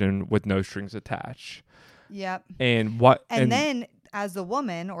decision with no strings attached. Yep. And then as the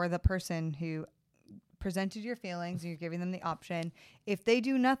woman or the person who presented your feelings and you're giving them the option. If they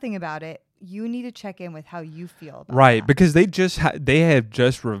do nothing about it, you need to check in with how you feel about right, that. because they have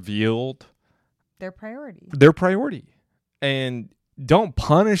just revealed their priority. And don't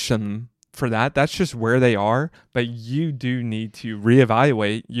punish them for that. That's just where they are. But you do need to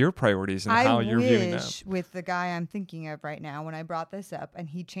reevaluate your priorities and how you're viewing them. With the guy I'm thinking of right now, when I brought this up and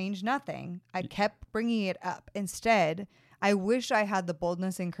he changed nothing, I kept bringing it up. Instead, I wish I had the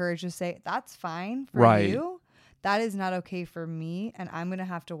boldness and courage to say, that's fine for you. That is not okay for me. And I'm going to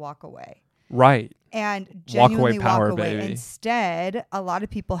have to walk away. Right. And genuinely walk away. Baby. Instead, a lot of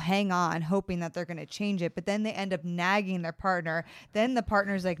people hang on hoping that they're going to change it, but then they end up nagging their partner. Then the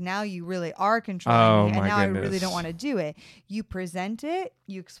partner's like, now you really are controlling me, and now I really don't want to do it. You present it,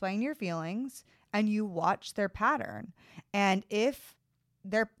 you explain your feelings, and you watch their pattern. And if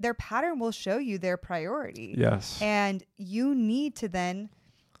their pattern will show you their priority. Yes. And you need to then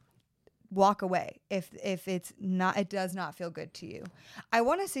walk away if it does not feel good to you. I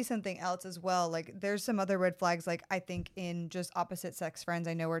want to say something else as well. Like, there's some other red flags, like I think in just opposite sex friends.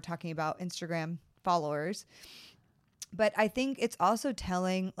 I know we're talking about Instagram followers, but I think it's also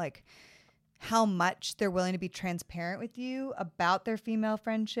telling like how much they're willing to be transparent with you about their female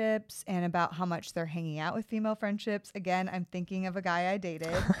friendships and about how much they're hanging out with female friendships. Again, I'm thinking of a guy I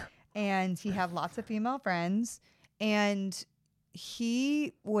dated and he had lots of female friends, and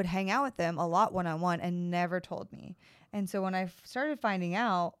he would hang out with them a lot one-on-one and never told me. And so when I started finding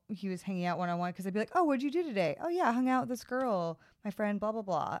out he was hanging out one-on-one, because I'd be like, oh, what'd you do today? Oh, yeah, I hung out with this girl, my friend, blah, blah,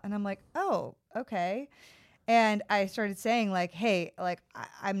 blah. And I'm like, oh, okay. And I started saying like, hey, like,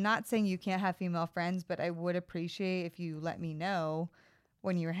 I'm not saying you can't have female friends, but I would appreciate if you let me know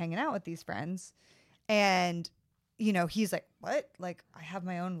when you were hanging out with these friends. And you know, he's like, what? Like, I have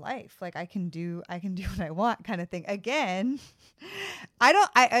my own life. Like, I can do what I want, kind of thing. Again, I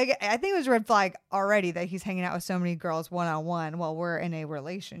think it was a red flag already that he's hanging out with so many girls one-on-one while we're in a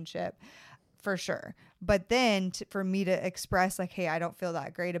relationship, for sure. But then for me to express like, hey, I don't feel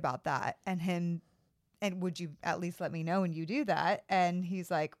that great about that. And would you at least let me know when you do that? And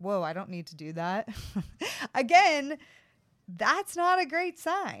he's like, whoa, I don't need to do that. Again, that's not a great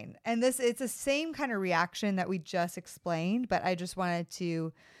sign. And it's the same kind of reaction that we just explained, but I just wanted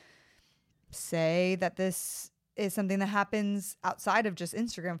to say that this is something that happens outside of just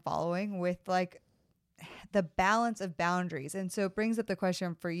Instagram following, with like the balance of boundaries. And so it brings up the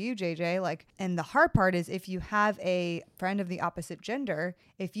question for you, JJ, like, and the hard part is if you have a friend of the opposite gender,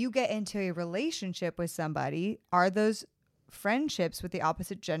 if you get into a relationship with somebody, are those friendships with the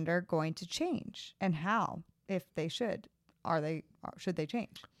opposite gender going to change, and how, if they should? Should they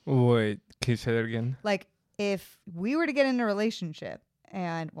change? Wait, can you say that again? Like, if we were to get in a relationship,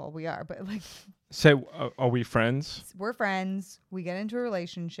 and well, we are, but like, say, are we friends? We're friends. We get into a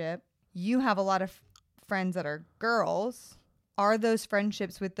relationship. You have a lot of friends that are girls. Are those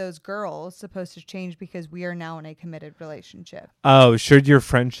friendships with those girls supposed to change because we are now in a committed relationship? Oh, should your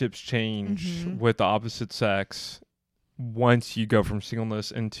friendships change with the opposite sex once you go from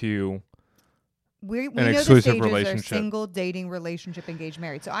singleness into we an know exclusive the stages relationship? Are single, dating, relationship, engaged,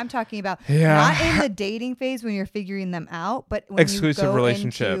 married. So I'm talking about not in the dating phase when you're figuring them out, but when exclusive you go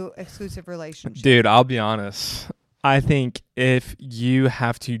relationship. into exclusive relationship. Dude, I'll be honest. I think if you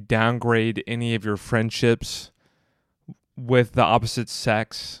have to downgrade any of your friendships with the opposite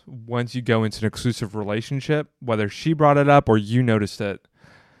sex once you go into an exclusive relationship, whether she brought it up or you noticed it,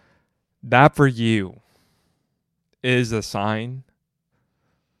 that for you is a sign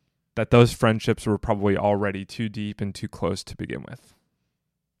that those friendships were probably already too deep and too close to begin with.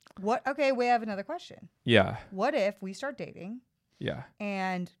 What? Okay, we have another question. Yeah. What if we start dating? Yeah.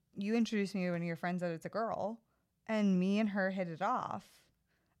 And you introduce me to one of your friends that it's a girl, and me and her hit it off,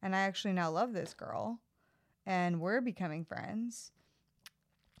 and I actually now love this girl, and we're becoming friends.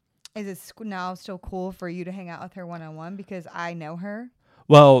 Is it now still cool for you to hang out with her one-on-one because I know her?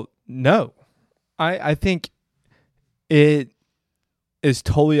 Well, no. I think it is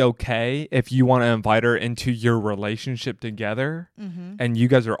totally okay if you want to invite her into your relationship together, and you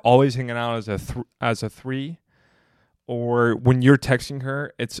guys are always hanging out as a three, or when you're texting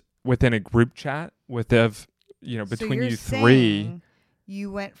her, it's within a group chat between you three.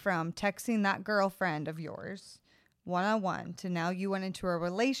 You went from texting that girlfriend of yours one-on-one to now you went into a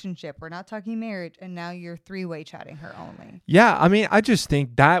relationship. We're not talking marriage, and now you're three-way chatting her only. Yeah, I mean, I just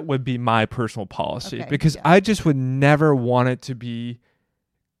think that would be my personal policy, because I just would never want it to be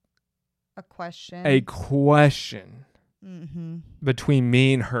a question between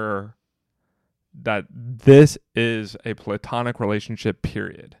me and her that this is a platonic relationship,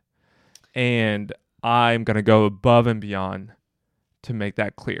 period. And I'm going to go above and beyond to make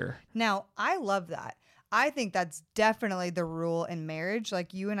that clear. Now, I love that. I think that's definitely the rule in marriage.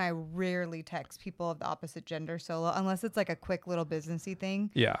 Like you and I rarely text people of the opposite gender solo unless it's like a quick little businessy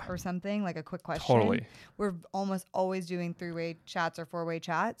thing. Yeah. Or something like a quick question. Totally. We're almost always doing 3-way chats or 4-way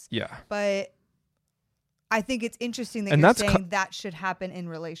chats. Yeah. But I think it's interesting that you're saying that should happen in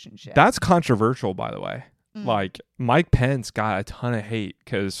relationships. That's controversial, by the way. Like Mike Pence got a ton of hate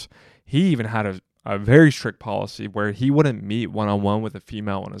because he even had a very strict policy where he wouldn't meet one-on-one with a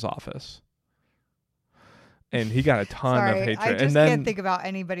female in his office. And he got a ton of hatred. I just can't think about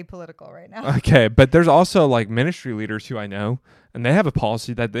anybody political right now. Okay, but there's also like ministry leaders who I know, and they have a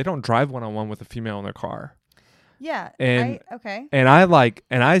policy that they don't drive one-on-one with a female in their car. Yeah. And okay. And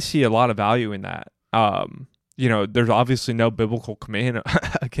I see a lot of value in that. There's obviously no biblical command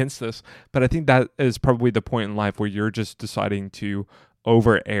against this, but I think that is probably the point in life where you're just deciding to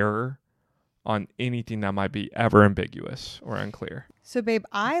over error on anything that might be ever ambiguous or unclear. So, babe,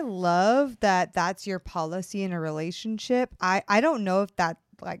 I love that that's your policy in a relationship. I don't know if that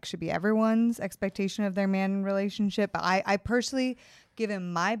like should be everyone's expectation of their man in relationship, but I personally,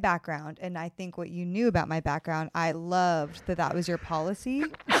 given my background, and I think what you knew about my background, I loved that was your policy.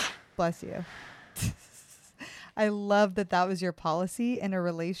 Bless you. I love that was your policy in a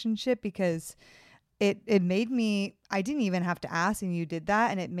relationship because it made me, I didn't even have to ask and you did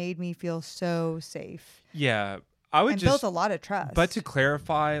that, and it made me feel so safe. Yeah. I would built a lot of trust. But to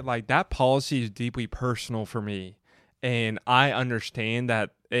clarify, like that policy is deeply personal for me. And I understand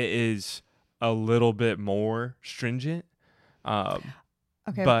that it is a little bit more stringent.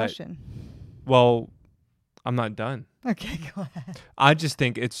 Okay, question. Well, I'm not done. Okay, go ahead. I just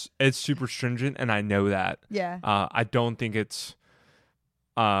think it's super stringent, and I know that. Yeah. I don't think it's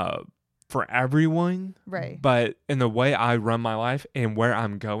for everyone. Right. But in the way I run my life and where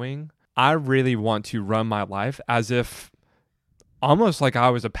I'm going, I really want to run my life as if almost like I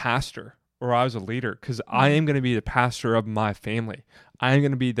was a pastor or I was a leader, because I am going to be the pastor of my family. I am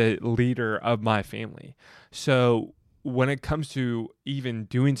going to be the leader of my family. So when it comes to even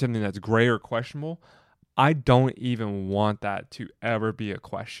doing something that's gray or questionable, I don't even want that to ever be a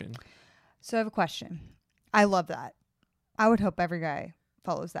question. So I have a question. I love that. I would hope every guy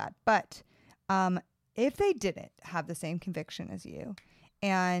follows that. But if they didn't have the same conviction as you,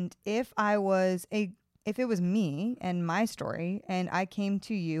 and if it was me and my story, and I came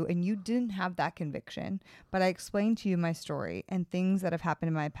to you and you didn't have that conviction, but I explained to you my story and things that have happened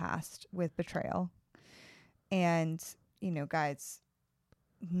in my past with betrayal and, guys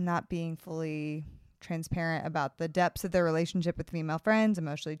not being fully transparent about the depths of their relationship with female friends,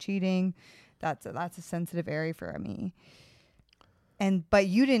 emotionally cheating. That's a sensitive area for me. But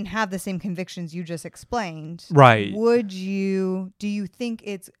you didn't have the same convictions you just explained. Right. Do you think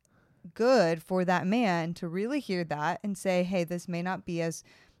it's good for that man to really hear that and say, hey, this may not be as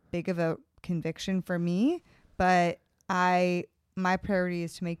big of a conviction for me, but my priority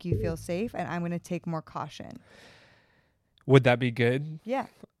is to make you feel safe, and I'm going to take more caution. Would that be good? Yeah.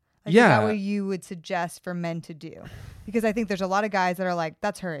 Yeah. Is that what you would suggest for men to do? Because I think there's a lot of guys that are like,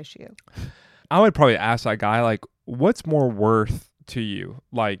 that's her issue. I would probably ask that guy, like, what's more worth to you?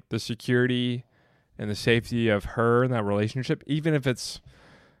 Like the security and the safety of her in that relationship, even if it's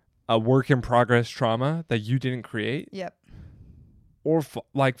a work in progress trauma that you didn't create? Yep. Or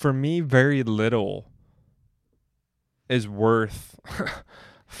for me, very little is worth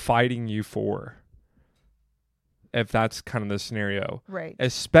fighting you for, if that's kind of the scenario. Right.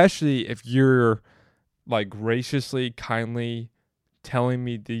 Especially if you're like graciously, kindly telling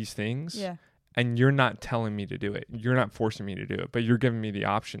me these things. Yeah. And you're not telling me to do it. You're not forcing me to do it, but you're giving me the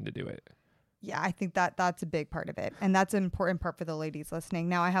option to do it. Yeah, I think that's a big part of it. And that's an important part for the ladies listening.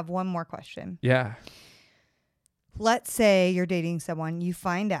 Now, I have one more question. Yeah. Let's say you're dating someone, you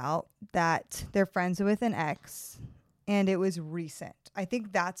find out that they're friends with an ex and it was recent. I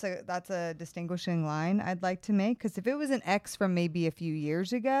think that's a distinguishing line I'd like to make, because if it was an ex from maybe a few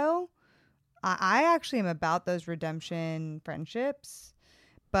years ago, I actually am about those redemption friendships.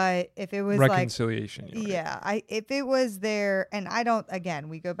 But if it was reconciliation, like, yeah, if it was there, and I don't, again,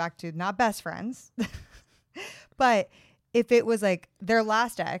 we go back to not best friends, but if it was like their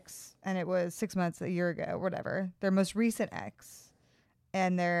last ex and it was 6 months, a year ago, whatever, their most recent ex,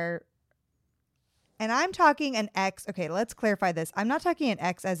 and I'm talking an ex. Okay, let's clarify this. I'm not talking an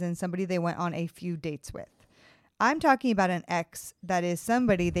ex as in somebody they went on a few dates with. I'm talking about an ex that is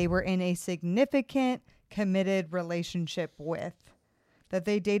somebody they were in a significant committed relationship with, that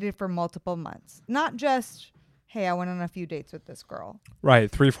they dated for multiple months. Not just, hey, I went on a few dates with this girl.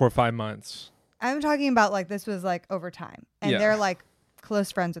 Right. 3, 4, 5 months. I'm talking about like this was like over time. And they're like close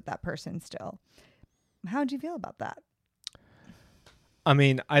friends with that person still. How'd you feel about that? I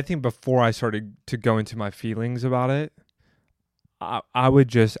mean, I think before I started to go into my feelings about it, I would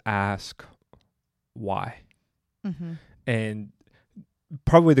just ask why. Mm-hmm. And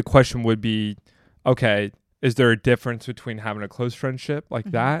probably the question would be, okay, is there a difference between having a close friendship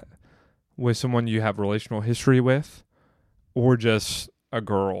like that with someone you have relational history with, or just a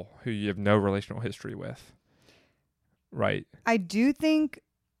girl who you have no relational history with? Right. I do think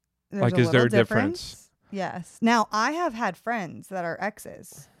there's is there a difference? Yes. Now, I have had friends that are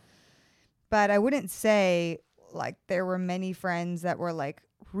exes, but I wouldn't say like there were many friends that were like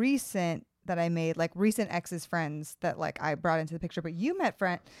recent that I made, like recent exes friends that like I brought into the picture. But you met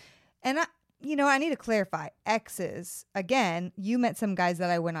and I need to clarify, exes, again, you met some guys that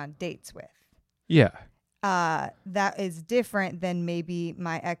I went on dates with. Yeah. That is different than maybe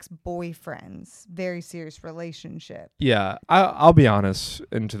my ex-boyfriend's very serious relationship. Yeah, I'll be honest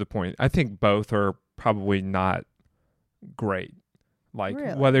and to the point. I think both are probably not great. Like,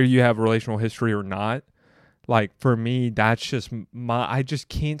 really? Whether you have relational history or not, like for me, that's just I just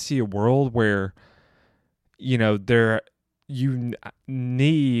can't see a world where, you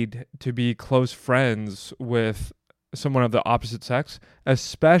need to be close friends with someone of the opposite sex,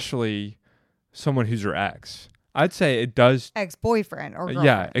 especially someone who's your ex. I'd say it does. Ex-boyfriend or girlfriend.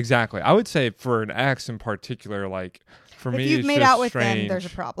 Yeah, exactly. I would say for an ex in particular, like for me, if you've it's made just out with strange. them, there's a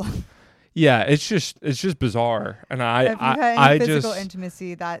problem. Yeah, it's just bizarre, and if you've had any physical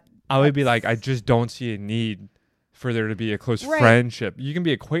intimacy, I would be like, I just don't see a need for there to be a close friendship. You can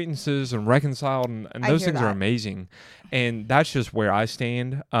be acquaintances and reconciled, and those things are amazing, and that's just where I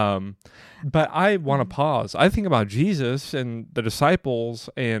stand. But I want to pause. I think about Jesus and the disciples,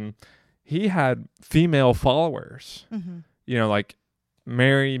 and he had female followers. Like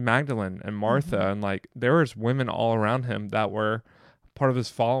Mary Magdalene and Martha, and like there was women all around him that were part of his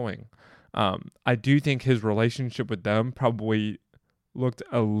following. I do think his relationship with them probably looked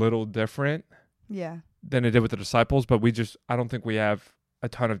a little different than it did with the disciples, but I don't think we have a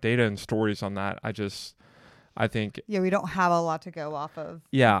ton of data and stories on that. I think we don't have a lot to go off of.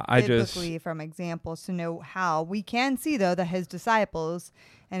 Biblically from examples to know how. We can see though that his disciples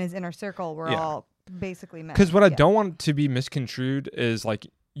and his inner circle were all basically men. Because what I don't want to be misconstrued is like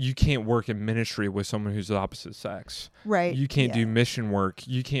you can't work in ministry with someone who's the opposite sex. Right. You can't do mission work.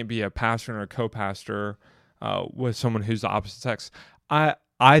 You can't be a pastor or a co-pastor with someone who's the opposite sex. I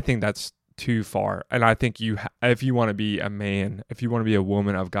think that's too far. And I think if you want to be a man, if you want to be a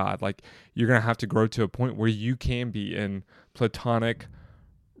woman of God, like you're going to have to grow to a point where you can be in platonic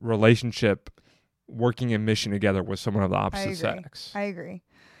relationship, working in mission together with someone of the opposite sex. I agree.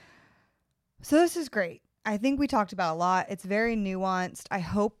 So this is great. I think we talked about a lot. It's very nuanced. I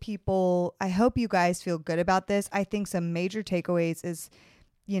hope you guys feel good about this. I think some major takeaways is,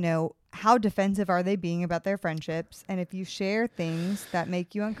 how defensive are they being about their friendships? And if you share things that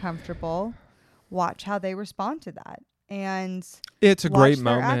make you uncomfortable, watch how they respond to that. And it's a great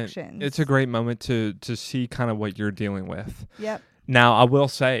moment. Actions. It's a great moment to see kind of what you're dealing with. Yep. Now, I will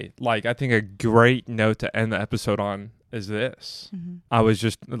say, like, I think a great note to end the episode on is this. I was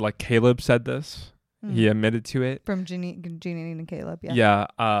just like, Caleb said this. He admitted to it. From Jeannie and Caleb, yeah.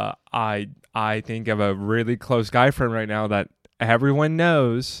 Yeah, I think of a really close guy friend right now that everyone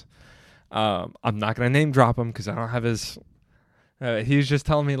knows. I'm not going to name drop him because I don't have his... he was just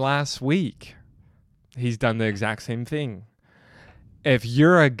telling me last week he's done the exact same thing. If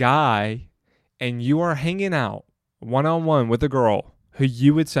you're a guy and you are hanging out one-on-one with a girl who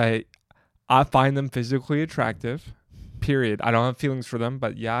you would say, I find them physically attractive, period. I don't have feelings for them,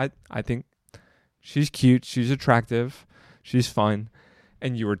 but yeah, I think she's cute, she's attractive, she's fun,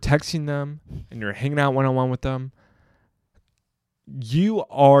 and you were texting them and you're hanging out one-on-one with them, you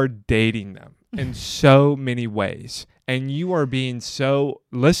are dating them in so many ways. And you are being so,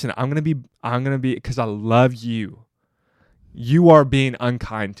 listen, I'm going to be, because I love you. You are being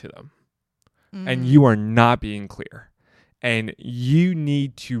unkind to them. And you are not being clear. And you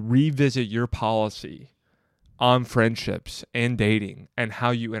need to revisit your policy on friendships and dating and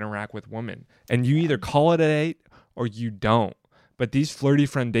how you interact with women. And you either call it a date or you don't. But these flirty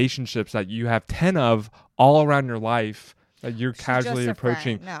friendationships that you have 10 of all around your life that you're casually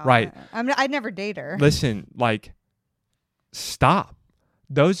approaching. No, right. I'd never date her. Listen, like, stop.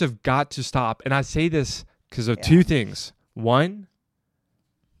 Those have got to stop. And I say this because of two things. One,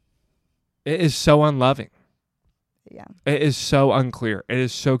 it is so unloving. Yeah. It is so unclear. It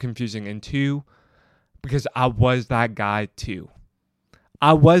is so confusing. And two, because I was that guy too.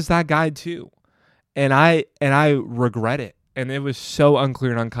 And I regret it. And it was so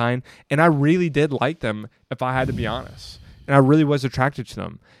unclear and unkind. And I really did like them, if I had to be honest. And I really was attracted to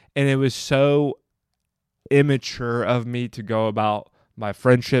them. And it was so immature of me to go about my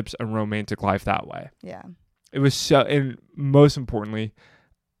friendships and romantic life that way. Yeah. It was so, and most importantly,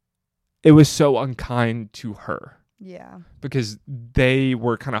 it was so unkind to her. Yeah. Because they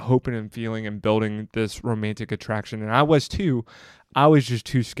were kind of hoping and feeling and building this romantic attraction. And I was too. I was just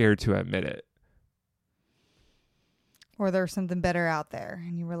too scared to admit it. Or there's something better out there.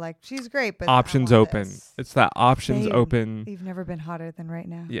 And you were like, she's great, but options open. This. It's that options open. You've never been hotter than right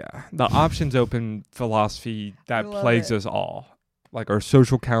now. Yeah. The options open philosophy that plagues us all. Like our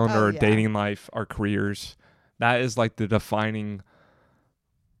social calendar, our dating life, our careers. That is like the defining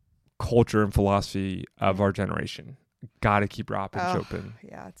culture and philosophy of our generation. Gotta keep your options open.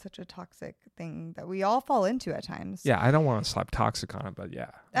 Yeah, it's such a toxic thing that we all fall into at times. Yeah, I don't want to slap toxic on it, but yeah.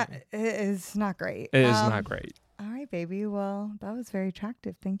 It is not great. It is not great. All right, baby. Well, that was very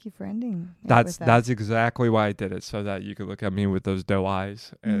attractive. Thank you for ending. That's exactly why I did it, so that you could look at me with those doe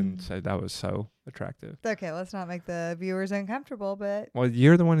eyes and say that was so attractive. Okay, let's not make the viewers uncomfortable, but... Well,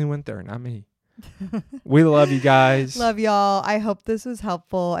 you're the one who went there, not me. We love you guys. Love y'all. I hope this was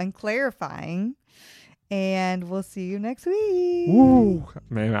helpful and clarifying. And we'll see you next week. Woo.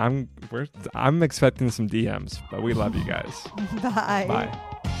 Man, I'm expecting some DMs, but we love you guys. Bye.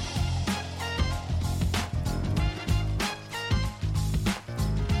 Bye.